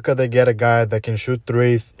Ibaka, they get a guy that can shoot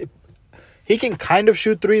threes. He can kind of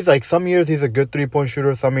shoot threes. Some years he's a good 3-point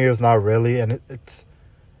shooter, some years not really. And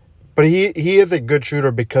but he is a good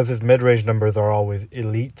shooter because his mid-range numbers are always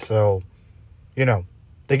elite. So,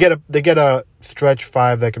 they get a stretch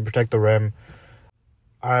 5 that can protect the rim.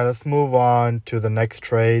 All right, let's move on to the next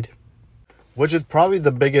trade, which is probably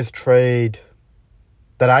the biggest trade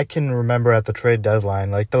that I can remember at the trade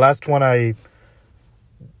deadline. The last one I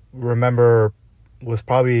remember was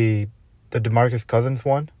probably the DeMarcus Cousins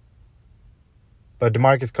one. But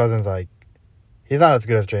DeMarcus Cousins, like, he's not as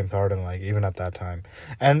good as James Harden, like, even at that time.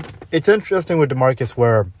 And it's interesting with DeMarcus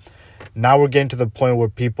where now we're getting to the point where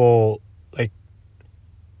people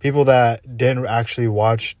that didn't actually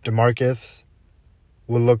watch DeMarcus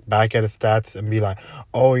will look back at his stats and be like,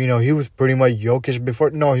 oh, he was pretty much Jokic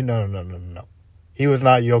before. No. He was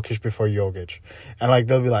not Jokic before Jokic. And, like,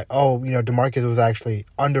 they'll be like, oh, DeMarcus was actually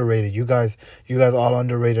underrated. You guys all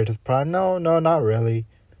underrated his prime. No, not really.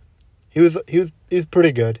 He was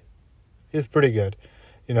pretty good. He was pretty good.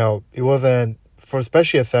 He wasn't, for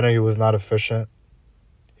especially a center, he was not efficient.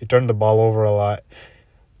 He turned the ball over a lot.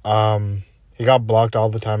 He got blocked all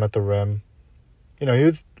the time at the rim. He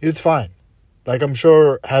was fine. Like, I'm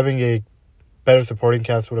sure having a better supporting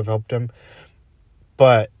cast would have helped him.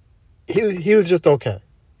 But he was just okay.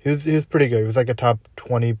 He was pretty good. He was like a top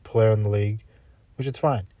 20 player in the league, which is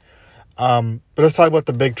fine. But let's talk about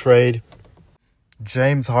the big trade.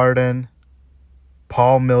 James Harden,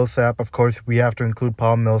 Paul Millsap. Of course, we have to include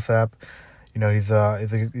Paul Millsap. He's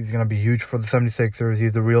going to be huge for the 76ers.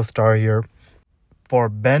 He's a real star here. For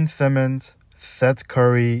Ben Simmons, Seth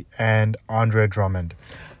Curry, and Andre Drummond.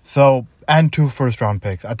 So, and 2 first-round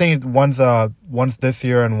picks. I think one's this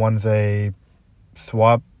year and one's a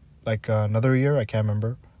swap, like another year. I can't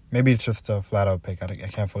remember. Maybe it's just a flat-out pick. I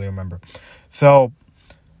can't fully remember. So,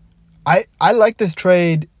 I like this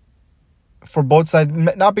trade for both sides.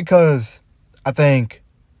 Not because I think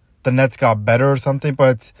the Nets got better or something,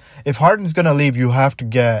 but if Harden's going to leave, you have to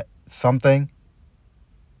get something.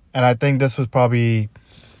 And I think this was probably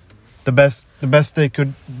the best they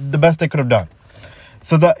could have done.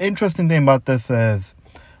 So the interesting thing about this is,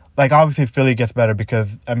 like, obviously Philly gets better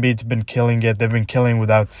because Embiid's been killing it. They've been killing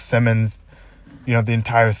without Simmons, the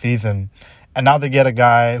entire season. And now they get a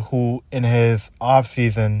guy who in his off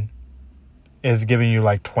season is giving you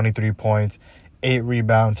like 23 points, 8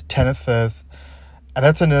 rebounds, 10 assists. And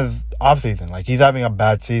that's in his off season. Like, he's having a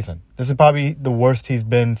bad season. This is probably the worst he's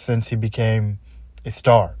been since he became a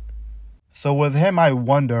star. So with him, I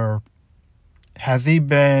wonder, has he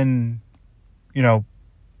been,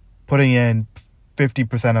 putting in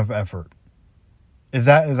 50% of effort? Is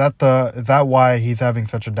that why he's having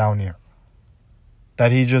such a down year?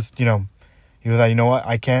 That he just, he was like,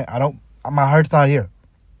 what, my heart's not here.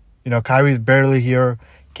 Kyrie's barely here.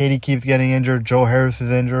 Katie keeps getting injured. Joe Harris is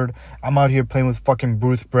injured. I'm out here playing with fucking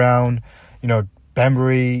Bruce Brown,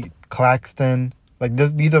 Bembry, Claxton. Like,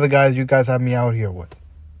 these are the guys you guys have me out here with.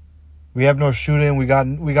 We have no shooting. We got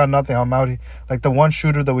nothing. I'm out here. Like, the one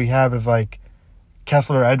shooter that we have is like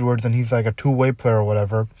Kessler Edwards, and he's like a two-way player or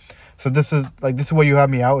whatever. So this is what you have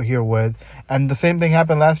me out here with. And the same thing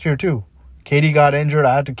happened last year too. Katie got injured.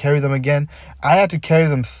 I had to carry them again. I had to carry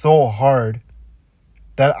them so hard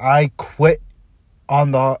that I quit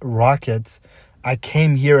on the Rockets. I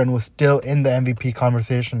came here and was still in the MVP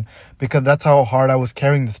conversation because that's how hard I was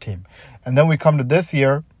carrying this team. And then we come to this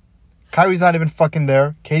year. Kyrie's not even fucking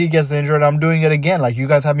there. Katie gets injured. I'm doing it again. Like, you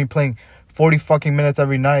guys have me playing 40 fucking minutes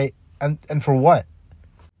every night. And for what?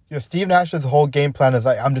 Steve Nash's whole game plan is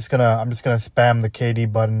like, I'm just gonna spam the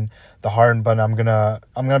KD button, the Harden button. I'm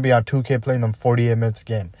gonna be on 2K playing them 48 minutes a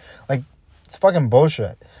game. Like, it's fucking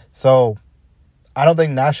bullshit. So I don't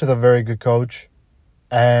think Nash is a very good coach.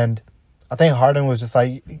 And I think Harden was just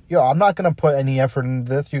like, I'm not gonna put any effort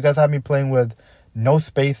into this. You guys have me playing with no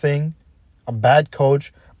spacing, a bad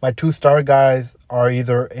coach. My 2 star guys are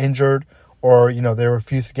either injured or, they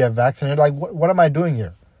refuse to get vaccinated. Like, what am I doing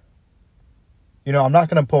here? I'm not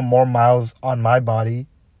going to put more miles on my body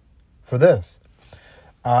for this.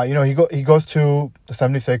 He goes to the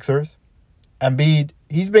 76ers. Embiid,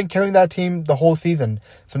 he's been carrying that team the whole season.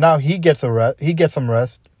 So now he gets some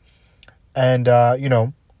rest. And,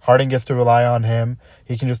 Harden gets to rely on him.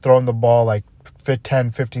 He can just throw him the ball like 10,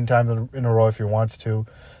 15 times in a row if he wants to.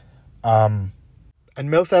 And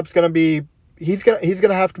Millsap's going to be... He's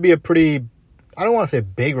gonna have to be a pretty... I don't want to say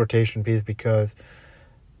big rotation piece because...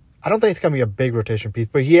 I don't think it's going to be a big rotation piece,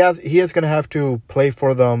 but he is going to have to play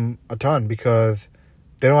for them a ton because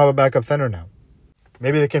they don't have a backup center now.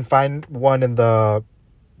 Maybe they can find one in the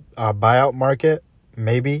buyout market.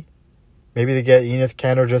 Maybe they get Enes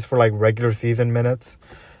Kanter just for like regular season minutes.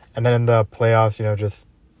 And then in the playoffs, just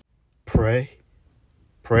pray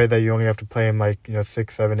that you only have to play him like,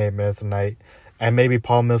 6, 7, 8 minutes a night. And maybe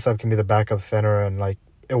Paul Millsap can be the backup center and like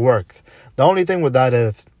it works. The only thing with that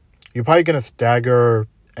is you're probably going to stagger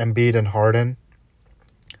Embiid and Harden.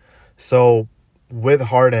 So with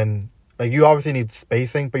Harden, like, you obviously need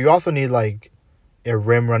spacing, but you also need like a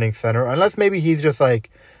rim running center. Unless maybe he's just like,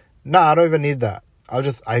 I don't even need that. I'll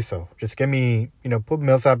just ISO. Just give me, put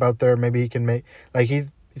Millsap out there. Maybe he can make, like, he's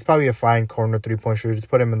probably a fine corner 3-point shooter. Just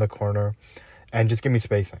put him in the corner. and just give me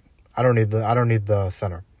spacing. I don't need the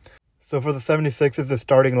center. So for the 76ers, the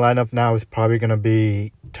starting lineup now is probably going to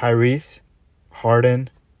be Tyrese, Harden.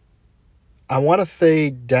 I want to say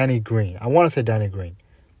Danny Green.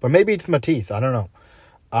 But maybe it's Matisse. I don't know.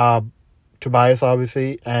 Tobias,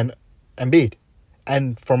 obviously, and Embiid.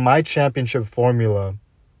 And for my championship formula,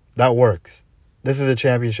 that works. This is a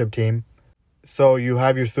championship team. So you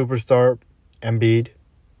have your superstar, Embiid.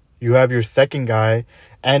 You have your second guy.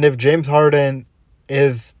 And if James Harden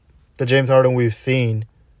is the James Harden we've seen,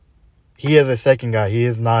 he is a second guy. He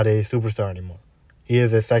is not a superstar anymore. He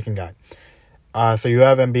is a second guy. So you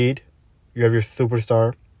have Embiid. You have your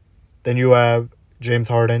superstar. Then you have James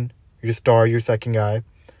Harden, your star, your second guy.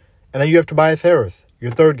 And then you have Tobias Harris,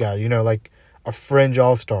 your third guy, like a fringe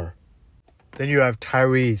all-star. Then you have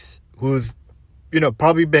Tyrese, who's,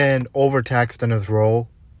 probably been overtaxed in his role.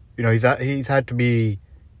 He's had to be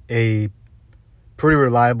a pretty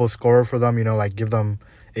reliable scorer for them, like give them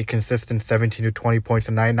a consistent 17 to 20 points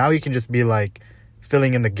a night. Now he can just be like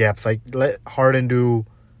filling in the gaps. Like let Harden do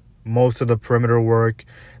most of the perimeter work.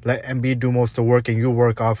 Let Embiid do most of the work, and you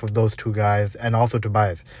work off of those two guys, and also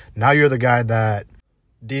Tobias. Now you're the guy that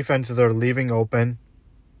defenses are leaving open.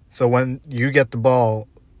 So when you get the ball,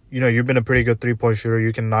 you've been a pretty good three-point shooter.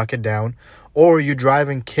 You can knock it down. Or you drive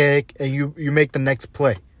and kick, and you make the next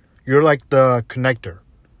play. You're like the connector.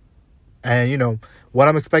 And, what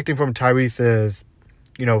I'm expecting from Tyrese is,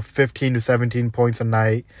 15 to 17 points a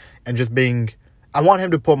night. And just I want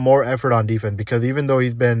him to put more effort on defense. Because even though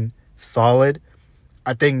he's been solid,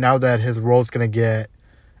 I think now that his role's going to get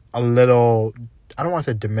a little, I don't want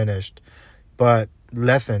to say diminished, but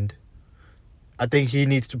lessened, I think he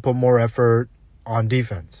needs to put more effort on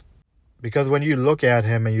defense. Because when you look at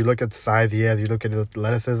him and you look at the size he has, you look at his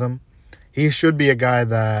athleticism, he should be a guy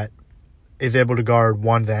that is able to guard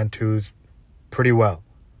ones and twos pretty well.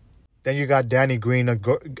 Then you got Danny Green, a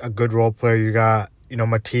good role player. You got,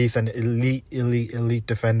 Matisse, an elite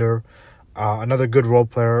defender. Another good role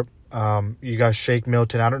player. You got Shake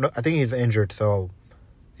Milton. I don't know. I think he's injured, so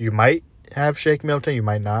you might have Shake Milton. You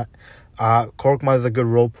might not. Korkmaz is a good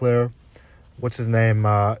role player. What's his name?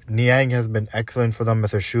 Niang has been excellent for them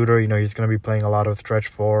as a shooter. He's going to be playing a lot of stretch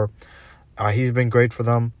four. He's been great for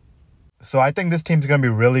them. So I think this team's going to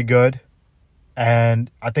be really good. And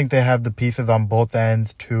I think they have the pieces on both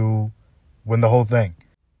ends to win the whole thing.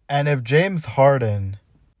 And if James Harden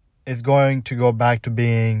is going to go back to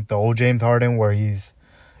being the old James Harden, where he's,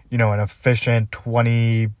 an efficient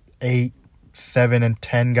 28, 7, and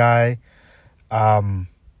 10 guy,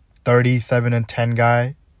 37 and 10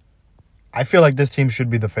 guy, I feel like this team should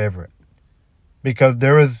be the favorite. Because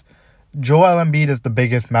Joel Embiid is the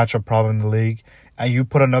biggest matchup problem in the league, and you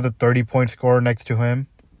put another 30-point scorer next to him,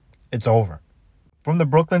 it's over. From the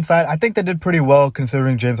Brooklyn side, I think they did pretty well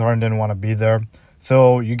considering James Harden didn't want to be there.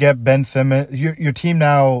 So you get Ben Simmons. Your team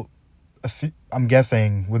now, I'm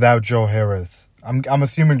guessing, without Joe Harris. I'm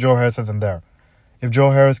assuming Joe Harris isn't there. If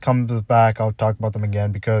Joe Harris comes back, I'll talk about them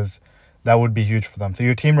again because that would be huge for them. So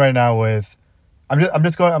your team right now is, I'm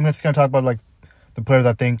just going to talk about like the players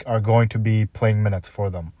I think are going to be playing minutes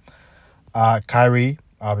for them. Kyrie,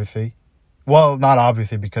 obviously. Well, not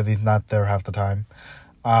obviously because he's not there half the time.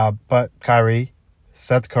 But Kyrie,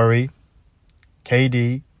 Seth Curry,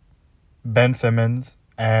 KD, Ben Simmons,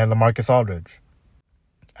 and LaMarcus Aldridge.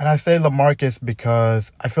 And I say LaMarcus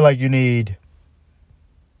because I feel like you need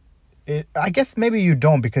it. I guess maybe you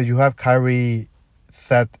don't because you have Kyrie,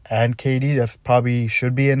 Seth, and KD. That's probably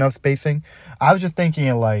should be enough spacing. I was just thinking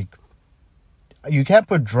you can't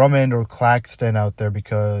put Drummond or Claxton out there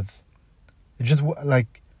because it's just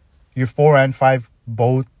like your 4 and 5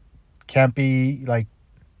 both can't be like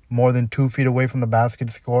more than 2 feet away from the basket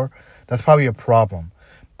to score. That's probably a problem.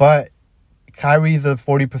 But Kyrie's a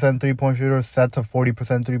 40% three-point shooter. Seth's a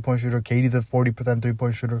 40% three-point shooter. KD's a 40%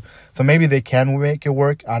 three-point shooter. So maybe they can make it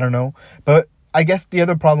work. I don't know. But I guess the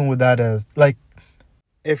other problem with that is, like,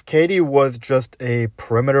 if KD was just a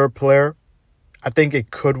perimeter player, I think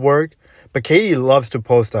it could work. But KD loves to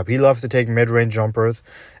post up. He loves to take mid-range jumpers.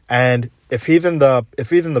 And if he's in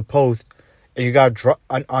the post and you got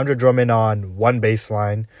Andre Drummond on one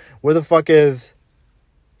baseline, where the fuck is,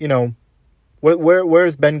 where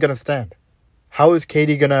is Ben going to stand? How is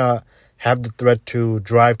KD going to have the threat to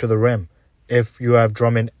drive to the rim if you have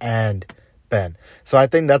Drummond and Ben? So I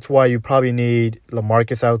think that's why you probably need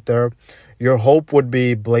LaMarcus out there. Your hope would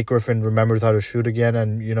be Blake Griffin remembers how to shoot again,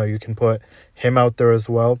 and, you can put him out there as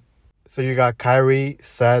well. So you got Kyrie,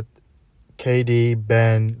 Seth, KD,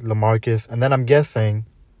 Ben, LaMarcus, and then I'm guessing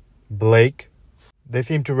Blake. They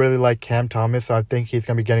seem to really like Cam Thomas, so I think he's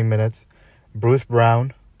going to be getting minutes. Bruce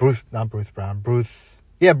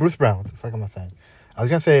Yeah, Bruce Brown. What the fuck am I saying? I was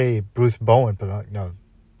going to say Bruce Bowen, but no.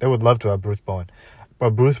 They would love to have Bruce Bowen.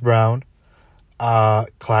 But Bruce Brown,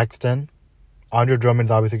 Claxton, Andre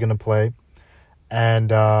Drummond's obviously going to play. And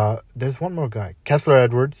there's one more guy, Kessler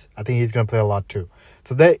Edwards. I think he's going to play a lot too.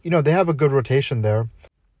 So they have a good rotation there.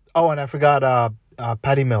 Oh, and I forgot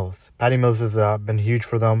Patty Mills. Patty Mills has been huge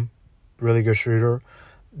for them. Really good shooter.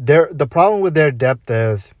 The problem with their depth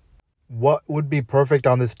is what would be perfect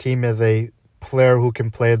on this team is a player who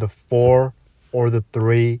can play the 4 or the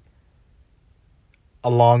 3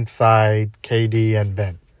 alongside KD and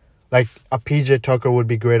Ben. Like a PJ Tucker would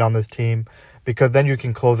be great on this team because then you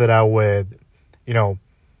can close it out with, 6'10",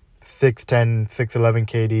 6'11"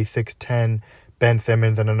 KD, 6'10" Ben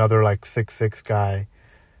Simmons, and another like 6'6" guy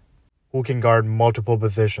who can guard multiple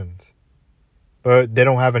positions. But they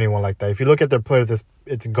don't have anyone like that. If you look at their players,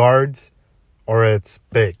 it's guards or it's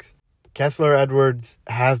bigs. Kessler Edwards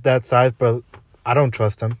has that size, but I don't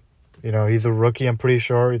trust him. He's a rookie. I'm pretty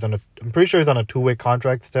sure he's on a 2-way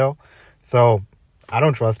contract still. So I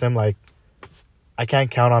don't trust him. Like, I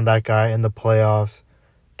can't count on that guy in the playoffs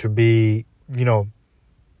to be,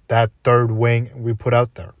 that third wing we put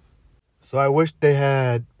out there. So I wish they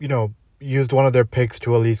had, used one of their picks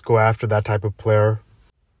to at least go after that type of player.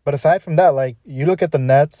 But aside from that, like, you look at the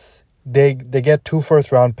Nets, they get 2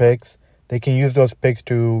 first-round picks. They can use those picks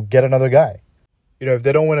to get another guy. If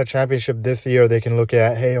they don't win a championship this year, they can look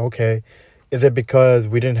at, hey, okay, is it because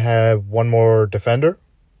we didn't have one more defender?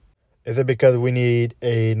 Is it because we need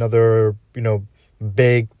another,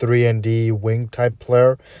 big 3-and-D wing type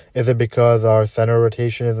player? Is it because our center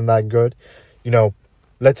rotation isn't that good?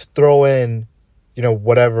 Let's throw in,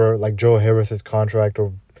 whatever, like Joe Harris's contract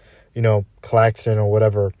or, Claxton or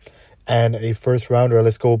whatever, and a first rounder.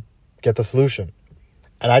 Let's go get the solution.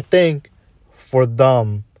 And I think for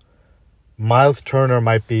them, Miles Turner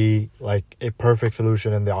might be like a perfect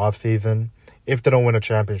solution in the offseason if they don't win a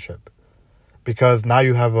championship. Because now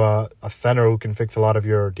you have a center who can fix a lot of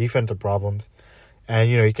your defensive problems. And,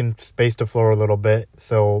 he can space the floor a little bit.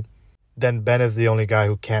 So then Ben is the only guy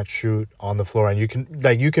who can't shoot on the floor. And you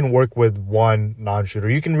can work with one non-shooter.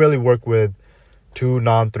 You can really work with 2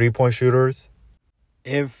 non-3-point shooters.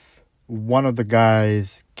 If one of the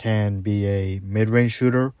guys can be a mid-range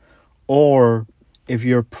shooter, or if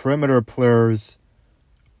your perimeter players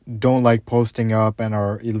don't like posting up and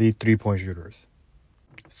are elite 3-point shooters.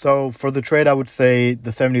 So for the trade, I would say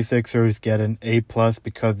the 76ers get an A+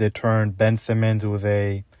 because they turned Ben Simmons, who was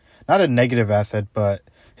not a negative asset, but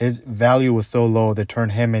his value was so low, they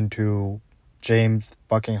turned him into James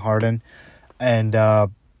fucking Harden. And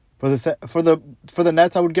for the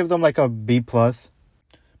Nets, I would give them like a B+,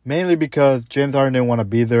 mainly because James Harden didn't want to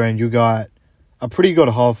be there, and you got a pretty good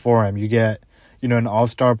haul for him. You get, an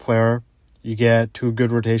all-star player. You get 2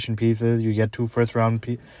 good rotation pieces. You get 2 first-round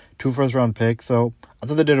picks. So I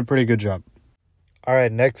thought they did a pretty good job. All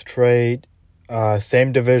right, next trade,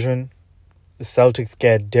 same division. The Celtics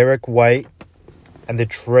get Derek White, and they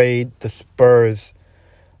trade the Spurs.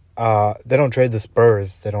 They don't trade the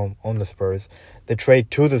Spurs. They don't own the Spurs. They trade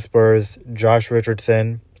to the Spurs Josh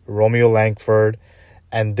Richardson, Romeo Langford,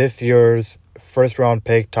 and this year's first-round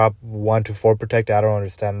pick, top 1 to 4 protected. I don't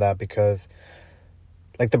understand that because,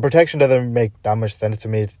 the protection doesn't make that much sense to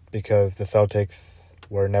me because the Celtics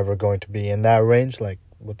were never going to be in that range.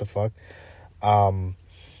 What the fuck? And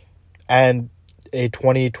a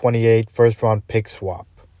 2028 first-round pick swap,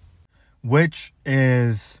 which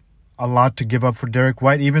is a lot to give up for Derek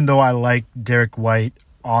White, even though I like Derek White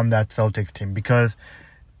on that Celtics team because,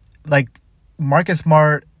 Marcus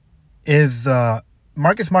Smart is a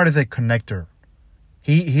connector.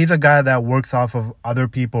 He's a guy that works off of other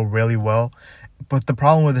people really well, but the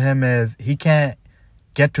problem with him is he can't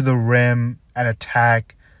get to the rim and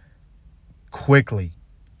attack quickly.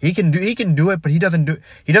 He can do it, but he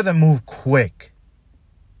doesn't move quick.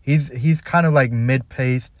 He's kind of like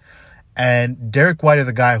mid-paced. And Derek White is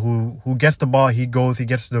a guy who gets the ball, he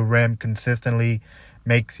gets to the rim consistently,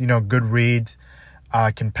 makes, good reads,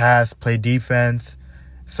 can pass, play defense.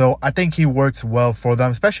 So I think he works well for them,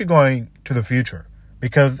 especially going to the future.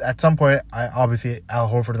 Because at some point, obviously, Al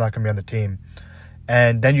Horford's not going to be on the team.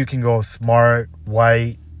 And then you can go Smart,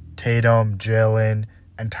 White, Tatum, Jalen,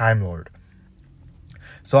 and Time Lord.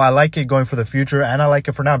 So I like it going for the future, and I like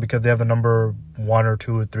it for now because they have the number 1 or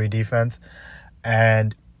 2 or 3 defense.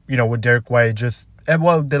 And, with Derek White,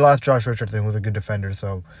 they lost Josh Richardson, who's a good defender,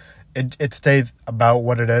 so it stays about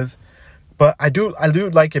what it is. But I do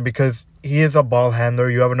like it because he is a ball handler.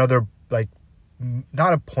 You have another,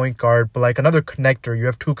 not a point guard, but another connector. You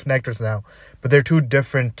have 2 connectors now, but they're 2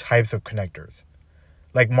 different types of connectors.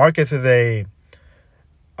 Marcus is a,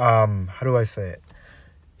 how do I say it?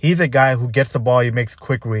 He's a guy who gets the ball, he makes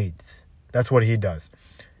quick reads. That's what he does.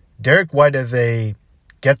 Derek White is a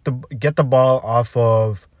get the ball off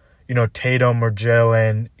of, Tatum or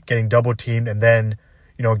Jalen getting double teamed and then,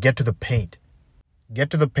 get to the paint. Get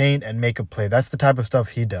to the paint and make a play. That's the type of stuff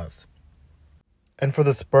he does. And for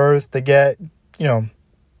the Spurs, they get,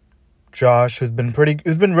 Josh, who's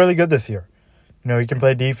been really good this year. He can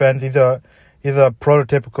play defense. He's a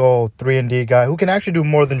prototypical 3-and-D guy who can actually do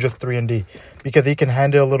more than just 3-and-D because he can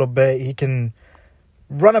handle a little bit. He can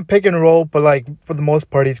run a pick and roll, but for the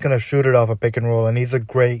most part, he's going to shoot it off a pick and roll, and he's a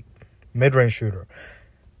great mid-range shooter.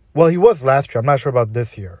 Well, he was last year. I'm not sure about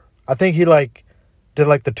this year. I think he did the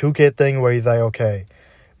 2K thing where he's like, okay,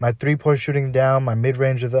 my 3-point shooting down, my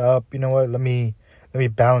mid-range is up. You know what? Let me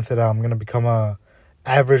balance it out. I'm going to become a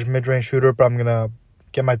average mid-range shooter, but I'm going to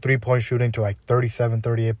get my 3-point shooting to 37,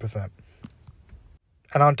 38%.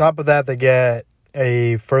 And on top of that, they get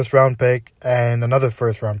a first-round pick and another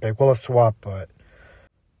first-round pick. Well, a swap, but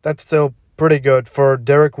that's still pretty good for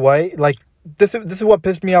Derek White. This is what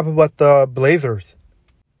pissed me off about the Blazers.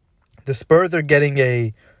 The Spurs are getting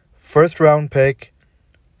a first-round pick,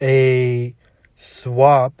 a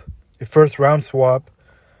first-round swap,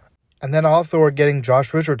 and then also are getting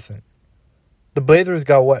Josh Richardson. The Blazers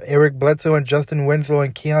got what? Eric Bledsoe and Justin Winslow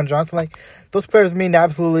and Keon Johnson. Those players mean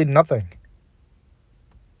absolutely nothing.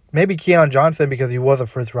 Maybe Keon Johnson because he was a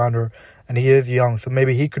first-rounder and he is young, so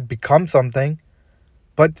maybe he could become something.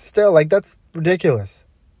 But still, that's ridiculous.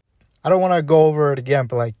 I don't want to go over it again,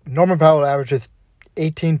 but Norman Powell averages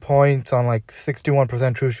 18 points on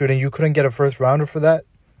 61% true shooting. You couldn't get a first-rounder for that?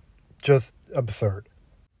 Just absurd.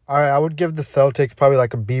 All right, I would give the Celtics probably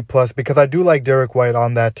a B+ because I do like Derek White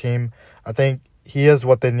on that team. I think he is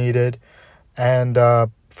what they needed. And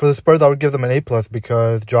for the Spurs, I would give them an A+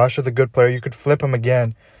 because Josh is a good player. You could flip him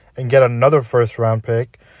again and get another first-round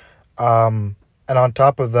pick. And on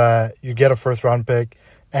top of that, you get a first-round pick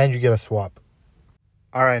and you get a swap.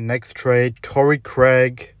 All right, next trade, Torrey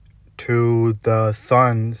Craig to the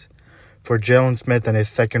Suns for Jalen Smith and his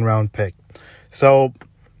second-round pick. So,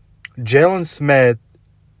 Jalen Smith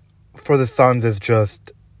for the Suns is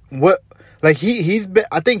just what he's been.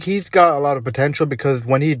 I think he's got a lot of potential because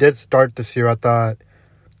when he did start this year, I thought,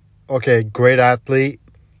 okay, great athlete,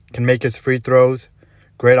 can make his free throws,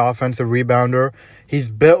 great offensive rebounder. He's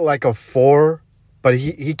built like a 4, but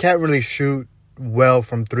he can't really shoot well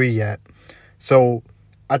from 3 yet. So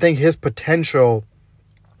I think his potential,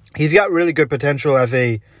 he's got really good potential as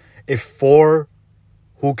a 4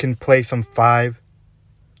 who can play some 5.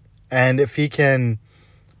 And if he can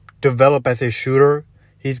develop as a shooter,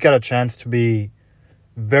 he's got a chance to be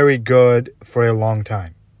very good for a long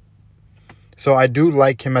time. So I do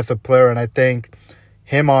like him as a player, and I think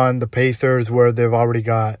him on the Pacers where they've already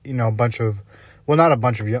got, a bunch of, well, not a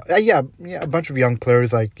bunch of young, a bunch of young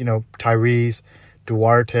players like, Tyrese,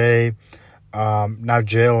 Duarte, now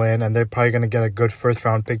Jalen, and they're probably going to get a good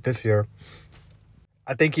first-round pick this year.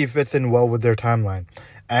 I think he fits in well with their timeline.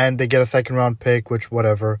 And they get a second-round pick, which,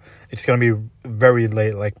 whatever, it's going to be very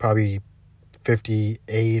late, like probably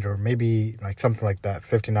 58 or maybe like something like that,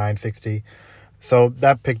 59, 60. So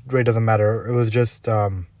that pick really doesn't matter. It was just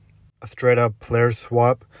a straight-up player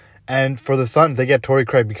swap. And for the Suns, they get Torrey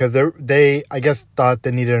Craig because they I guess, thought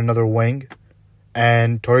they needed another wing.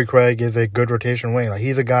 And Torrey Craig is a good rotation wing. Like,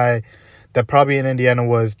 he's a guy that probably in Indiana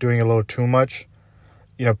was doing a little too much.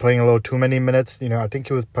 Playing a little too many minutes. I think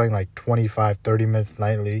he was playing like 25, 30 minutes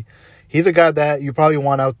nightly. He's a guy that you probably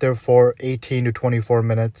want out there for 18 to 24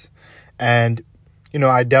 minutes. And,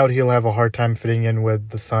 I doubt he'll have a hard time fitting in with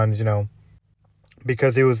the Suns,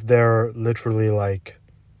 because he was there literally like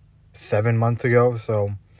 7 months ago.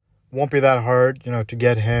 So won't be that hard, to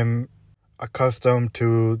get him accustomed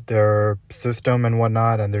to their system and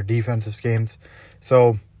whatnot and their defensive schemes.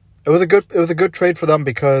 So it was a good trade for them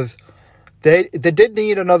because They did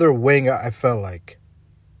need another wing, I felt like.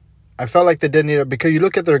 They did need it because you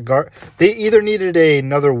look at their guard. They either needed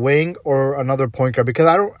another wing or another point guard because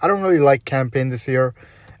I don't really like Cam Payne this year.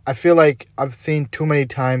 I feel like I've seen too many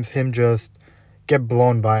times him just get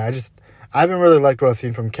blown by. I haven't really liked what I've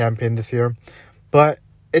seen from Cam Payne this year. But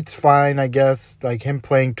it's fine, I guess. Like, him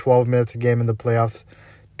playing 12 minutes a game in the playoffs.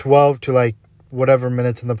 12 to like whatever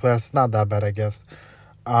minutes in the playoffs. It's not that bad, I guess.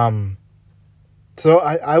 So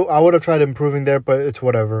I would have tried improving there, but it's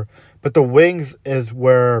whatever. But the wings is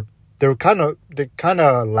where they're kind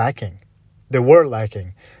of lacking. They were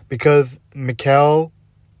lacking because Mikal,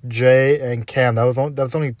 Jay, and Cam, that was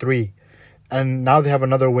only 3, and now they have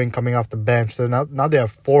another wing coming off the bench. So now they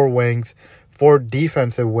have 4 wings, 4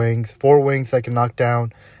 defensive wings, 4 wings that can knock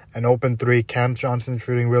down an open 3. Cam Johnson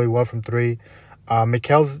shooting really well from 3.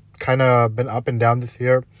 Mikel's kind of been up and down this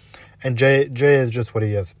year, and Jay is just what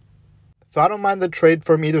he is. So I don't mind the trade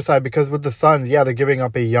from either side because with the Suns, yeah, they're giving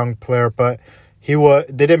up a young player, but they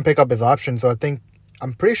didn't pick up his option, so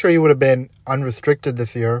I'm pretty sure he would have been unrestricted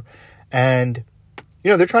this year, and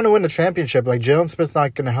they're trying to win the championship. Like Jalen Smith's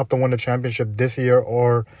not going to help them win the championship this year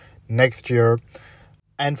or next year.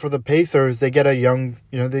 And for the Pacers, they get a young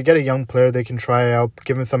player they can try out,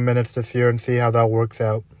 give him some minutes this year and see how that works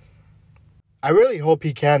out. I really hope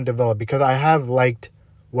he can develop because I have liked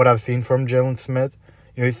what I've seen from Jalen Smith.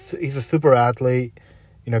 He's a super athlete,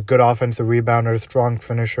 good offensive rebounder, strong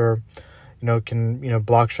finisher, can,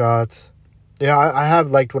 block shots. I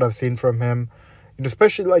have liked what I've seen from him,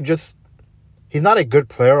 especially he's not a good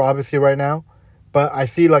player, obviously, right now, but I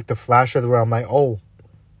see, the flashes where I'm like, oh,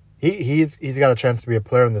 he's got a chance to be a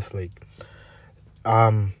player in this league.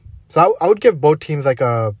 So I would give both teams,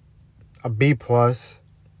 a B+.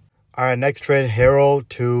 All right, next trade, Harrell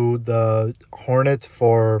to the Hornets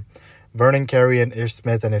for Vernon Carey and Ish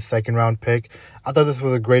Smith and his second-round pick. I thought this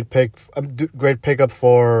was a great pickup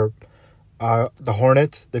for the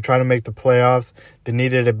Hornets. They're trying to make the playoffs. They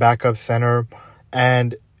needed a backup center.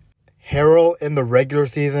 And Harrell in the regular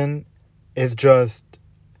season is just,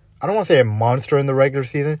 I don't want to say a monster in the regular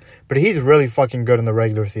season, but he's really fucking good in the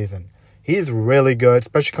regular season. He's really good,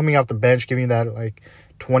 especially coming off the bench, giving you that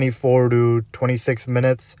 24 to 26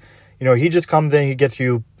 minutes. He just comes in, he gets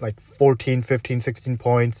you 14, 15, 16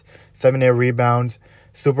 points, 7-8 rebounds,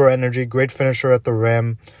 super energy, great finisher at the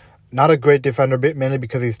rim. Not a great defender, mainly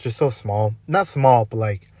because he's just so small. Not small,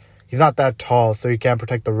 but he's not that tall, so he can't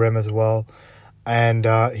protect the rim as well. And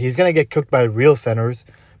he's going to get cooked by real centers.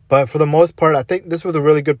 But for the most part, I think this was a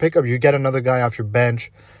really good pickup. You get another guy off your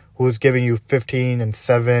bench who's giving you 15 and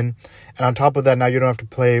 7. And on top of that, now you don't have to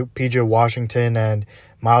play P.J. Washington and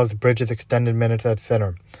Miles Bridges extended minutes at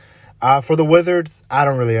center. For the Wizards, I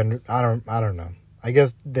don't know. I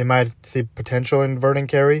guess they might see potential in Vernon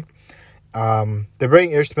Carey. They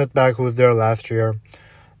bring Ish Smith back, who was there last year.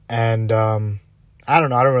 And I don't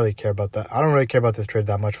know. I don't really care about that. I don't really care about this trade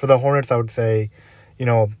that much. For the Hornets, I would say,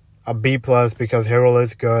 a B+ because Harrell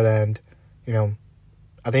is good and,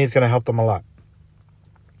 I think he's going to help them a lot.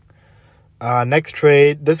 Next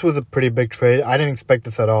trade. This was a pretty big trade. I didn't expect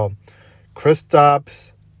this at all.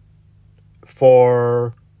 Kristaps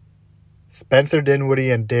for Spencer Dinwiddie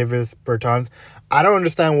and Davis Bertans. I don't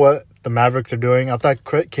understand what the Mavericks are doing. I thought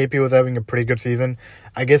KP was having a pretty good season.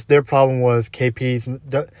 I guess their problem was KP's,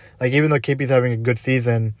 even though KP's having a good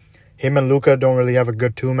season, him and Luka don't really have a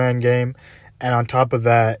good two-man game. And on top of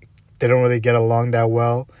that, they don't really get along that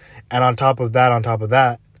well. And on top of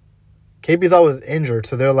that, KP's always injured.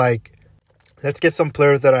 So they're like, let's get some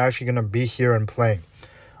players that are actually going to be here and playing.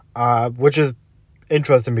 Which is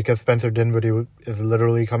interesting because Spencer Dinwiddie is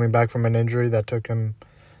literally coming back from an injury that took him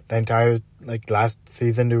the entire last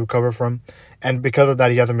season to recover from. And because of that,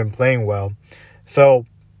 he hasn't been playing well. So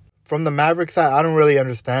from the Mavericks side, I don't really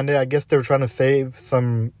understand it. I guess they're trying to save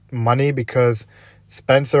some money because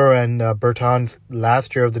Spencer and Bertans'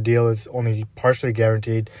 last year of the deal is only partially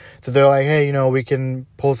guaranteed. So they're like, hey, we can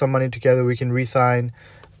pull some money together. We can re-sign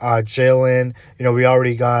Jalen. We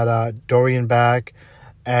already got Dorian back.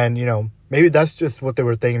 And, maybe that's just what they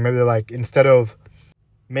were thinking. Maybe they're like, instead of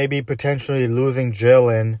maybe potentially losing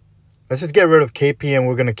Jalen, let's just get rid of KP and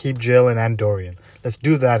we're going to keep Jalen and Dorian. Let's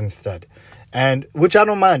do that instead. And which I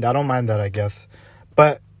don't mind. I don't mind that, I guess.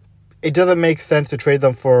 But it doesn't make sense to trade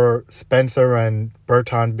them for Spencer and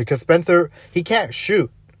Bertans because Spencer, he can't shoot.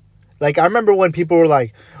 I remember when people were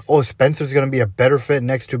like, oh, Spencer's going to be a better fit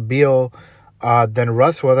next to Beal than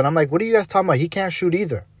Russ was. And I'm like, what are you guys talking about? He can't shoot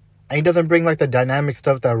either. And he doesn't bring the dynamic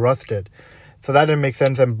stuff that Russ did. So that didn't make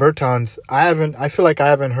sense. And Bertans, I feel like I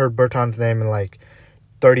haven't heard Bertans' name in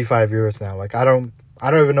 35 years now. I don't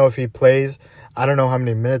even know if he plays. I don't know how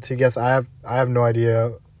many minutes he gets. I have no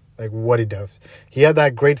idea what he does. He had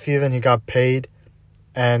that great season. He got paid.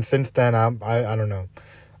 And since then, I don't know.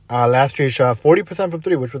 Last year he shot 40% from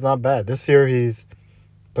 3, which was not bad. This year he's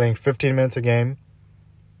playing 15 minutes a game,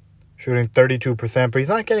 shooting 32%, but he's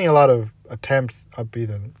not getting a lot of attempts up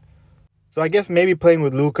either. So I guess maybe playing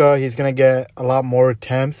with Luka, he's going to get a lot more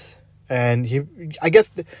attempts. And I guess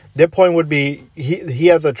their point would be he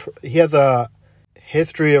has a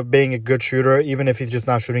history of being a good shooter, even if he's just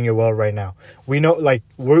not shooting it well right now. We know,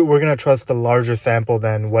 we're going to trust the larger sample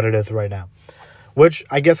than what it is right now. Which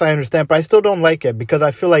I guess I understand, but I still don't like it because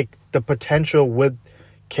I feel like the potential with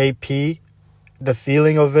KP, the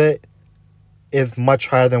ceiling of it, is much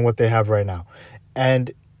higher than what they have right now.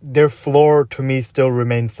 And their floor, to me, still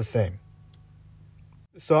remains the same.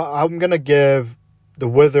 So I'm going to give the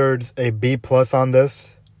Wizards a B+ on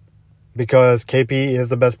this. because KP is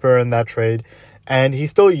the best player in that trade. And he's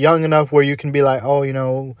still young enough where you can be like,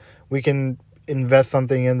 oh, we can invest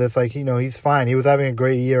something in this. Like, he's fine. He was having a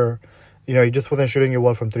great year. He just wasn't shooting it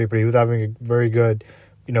well from three, but he was having a very good,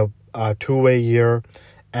 two-way year.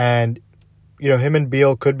 And, him and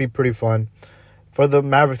Beal could be pretty fun. For the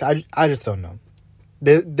Mavericks, I just don't know.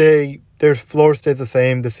 Their floor stays the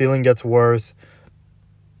same. The ceiling gets worse.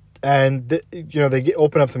 And, they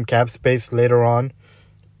open up some cap space later on.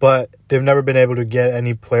 But they've never been able to get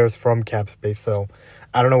any players from cap space. So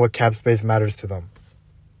I don't know what cap space matters to them.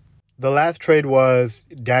 The last trade was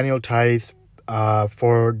Daniel Theis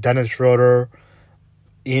for Dennis Schroeder,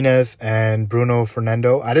 Enes, and Bruno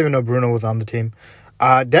Fernando. I didn't even know Bruno was on the team.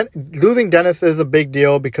 Losing Dennis is a big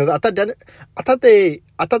deal because I thought the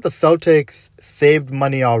Celtics saved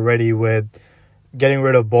money already with getting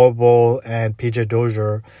rid of Bol and PJ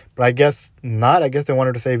Dozier, but I guess not. I guess they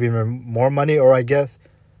wanted to save even more money, or I guess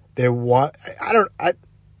they want. I don't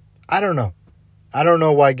know. I don't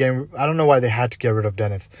know why they had to get rid of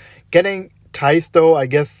Dennis. Getting Theis though, I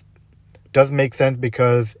guess, does make sense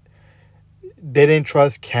because they didn't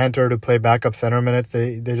trust Kanter to play backup center minutes.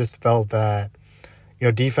 They just felt that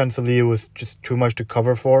defensively it was just too much to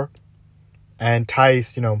cover for. And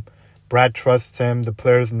Theis, Brad trusts him. The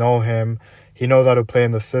players know him. He knows how to play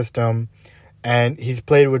in the system. And he's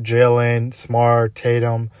played with Jalen, Smart,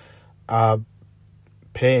 Tatum,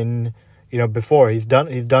 Payton, before. He's done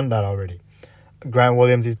that already. Grant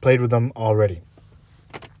Williams, he's played with them already.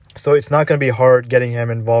 So it's not going to be hard getting him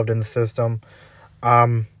involved in the system.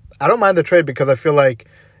 I don't mind the trade because I feel like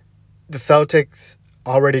the Celtics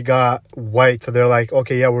already got White, so they're like,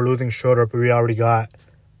 okay, yeah, we're losing Schroeder, but we already got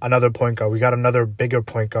another point guard. We got another bigger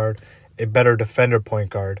point guard, a better defender point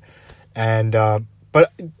guard. And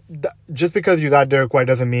just because you got Derek White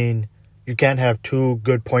doesn't mean you can't have two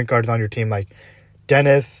good point guards on your team. Like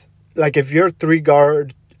Dennis, like if your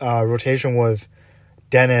 3-guard rotation was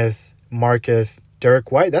Dennis, Marcus,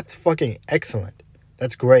 Derek White, that's fucking excellent.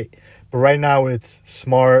 That's great. But right now it's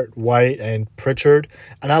Smart, White, and Pritchard.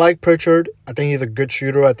 And I like Pritchard. I think he's a good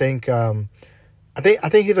shooter. I think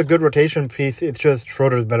he's a good rotation piece. It's just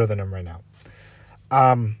Schroeder's better than him right now.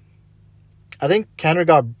 I think Kanter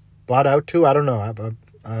got bought out too. I don't know.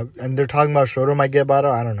 And they're talking about Schroeder might get bought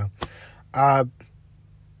out. I don't know. I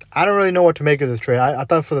don't really know what to make of this trade. I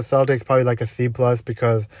thought for the Celtics probably like a C+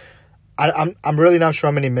 because I'm really not sure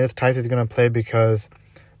how many minutes Theis is going to play because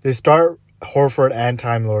they start Horford and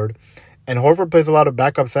Time Lord. And Horford plays a lot of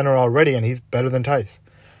backup center already, and he's better than Theis.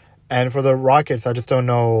 And for the Rockets, I just don't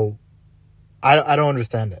know. I don't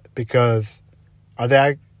understand it because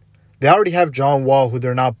they already have John Wall, who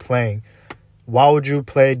they're not playing. Why would you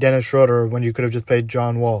play Dennis Schroeder when you could have just played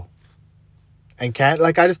John Wall? And I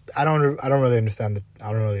don't really understand it.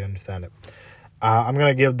 I don't really understand it. I'm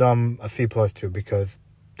gonna give them a C+ too because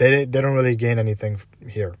they don't really gain anything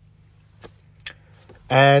here.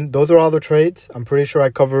 And those are all the trades. I'm pretty sure I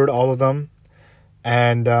covered all of them.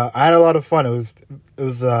 And I had a lot of fun. It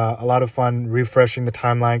was a lot of fun refreshing the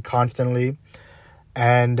timeline constantly.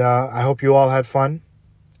 And I hope you all had fun.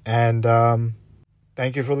 And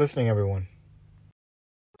thank you for listening, everyone.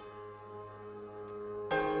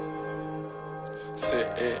 Say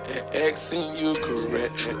Xing you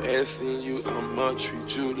correct, Xing you, I'ma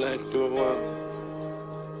treat you like the one.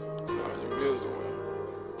 No, you is the one.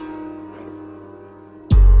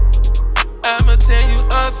 I'ma tell you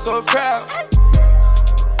I'm so proud.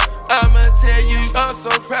 I'ma tell you I'm so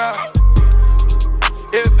proud.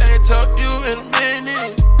 If I ain't talked you in a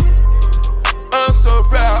minute, I'm so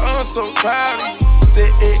proud, I'm so proud. Say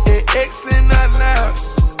Xing out loud.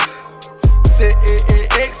 Say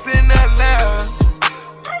Xing out loud.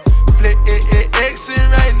 Flip Xing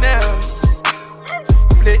right now.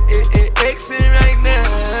 Flip Xing right now.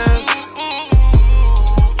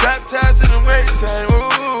 Drop ties in the winter time.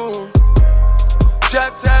 Ooh.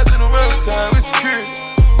 Drop ties in the winter time. We security.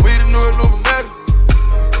 We the new Illuminati.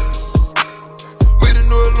 We the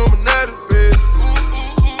new Illuminati, baby.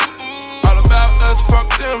 All about us, fuck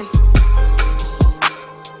them.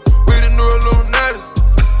 We the new Illuminati.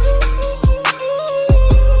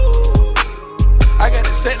 I got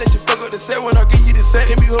the set that you fuck up the set when I give you the set.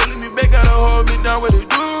 They be holding me back, gotta hold me down what they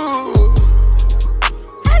do.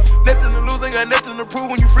 Nothing to lose, ain't got nothing to prove.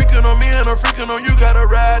 When you freaking on me and I'm freaking on you, gotta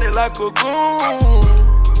ride it like a goon.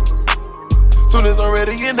 Soon as I'm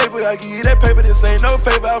ready in neighbor, I give you that paper. This ain't no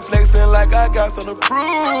favor, I'm flexing like I got something to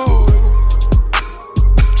prove.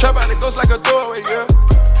 Trap out the ghost like a throwaway, yeah.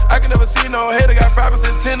 I can never see no hater, got 5%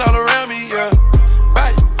 10 all around me, yeah.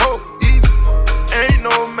 Fight, oh, easy, ain't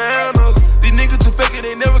no manners. These niggas too fake,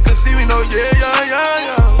 they never could see me, no,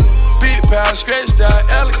 yeah. Big out, stretched out,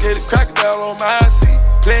 alligator, crocodile on my seat.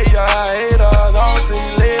 Player, hater, I'll see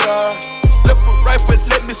you later. Left foot, right foot,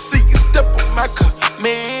 let me see you step on my car,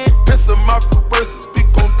 man. Piss them off the verses, we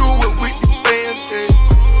gon' do it with the band, yeah.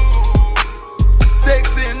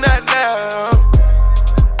 Sexy, not loud.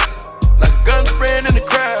 Like gun spraying in the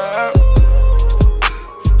crowd.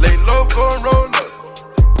 Lay low, go and roll up.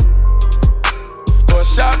 Or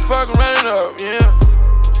shot, fuck, run it up, yeah.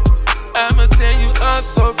 I'ma tell you I'm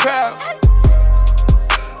so proud.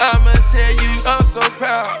 I'ma tell you I'm so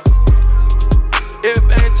proud. If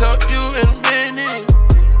I ain't told you in a minute,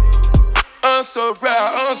 I'm so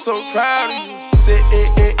proud of you. Say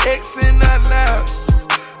X and out loud.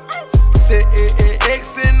 Say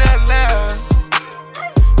X and out loud.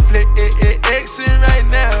 Flip action right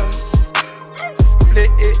now. Flip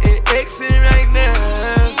action right now.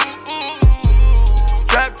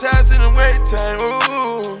 Drop ties in the winter time,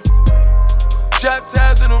 ooh. Drop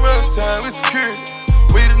ties in the winter time, we security.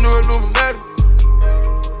 We the new Illuminati.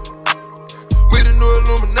 We the new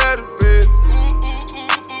Illuminati.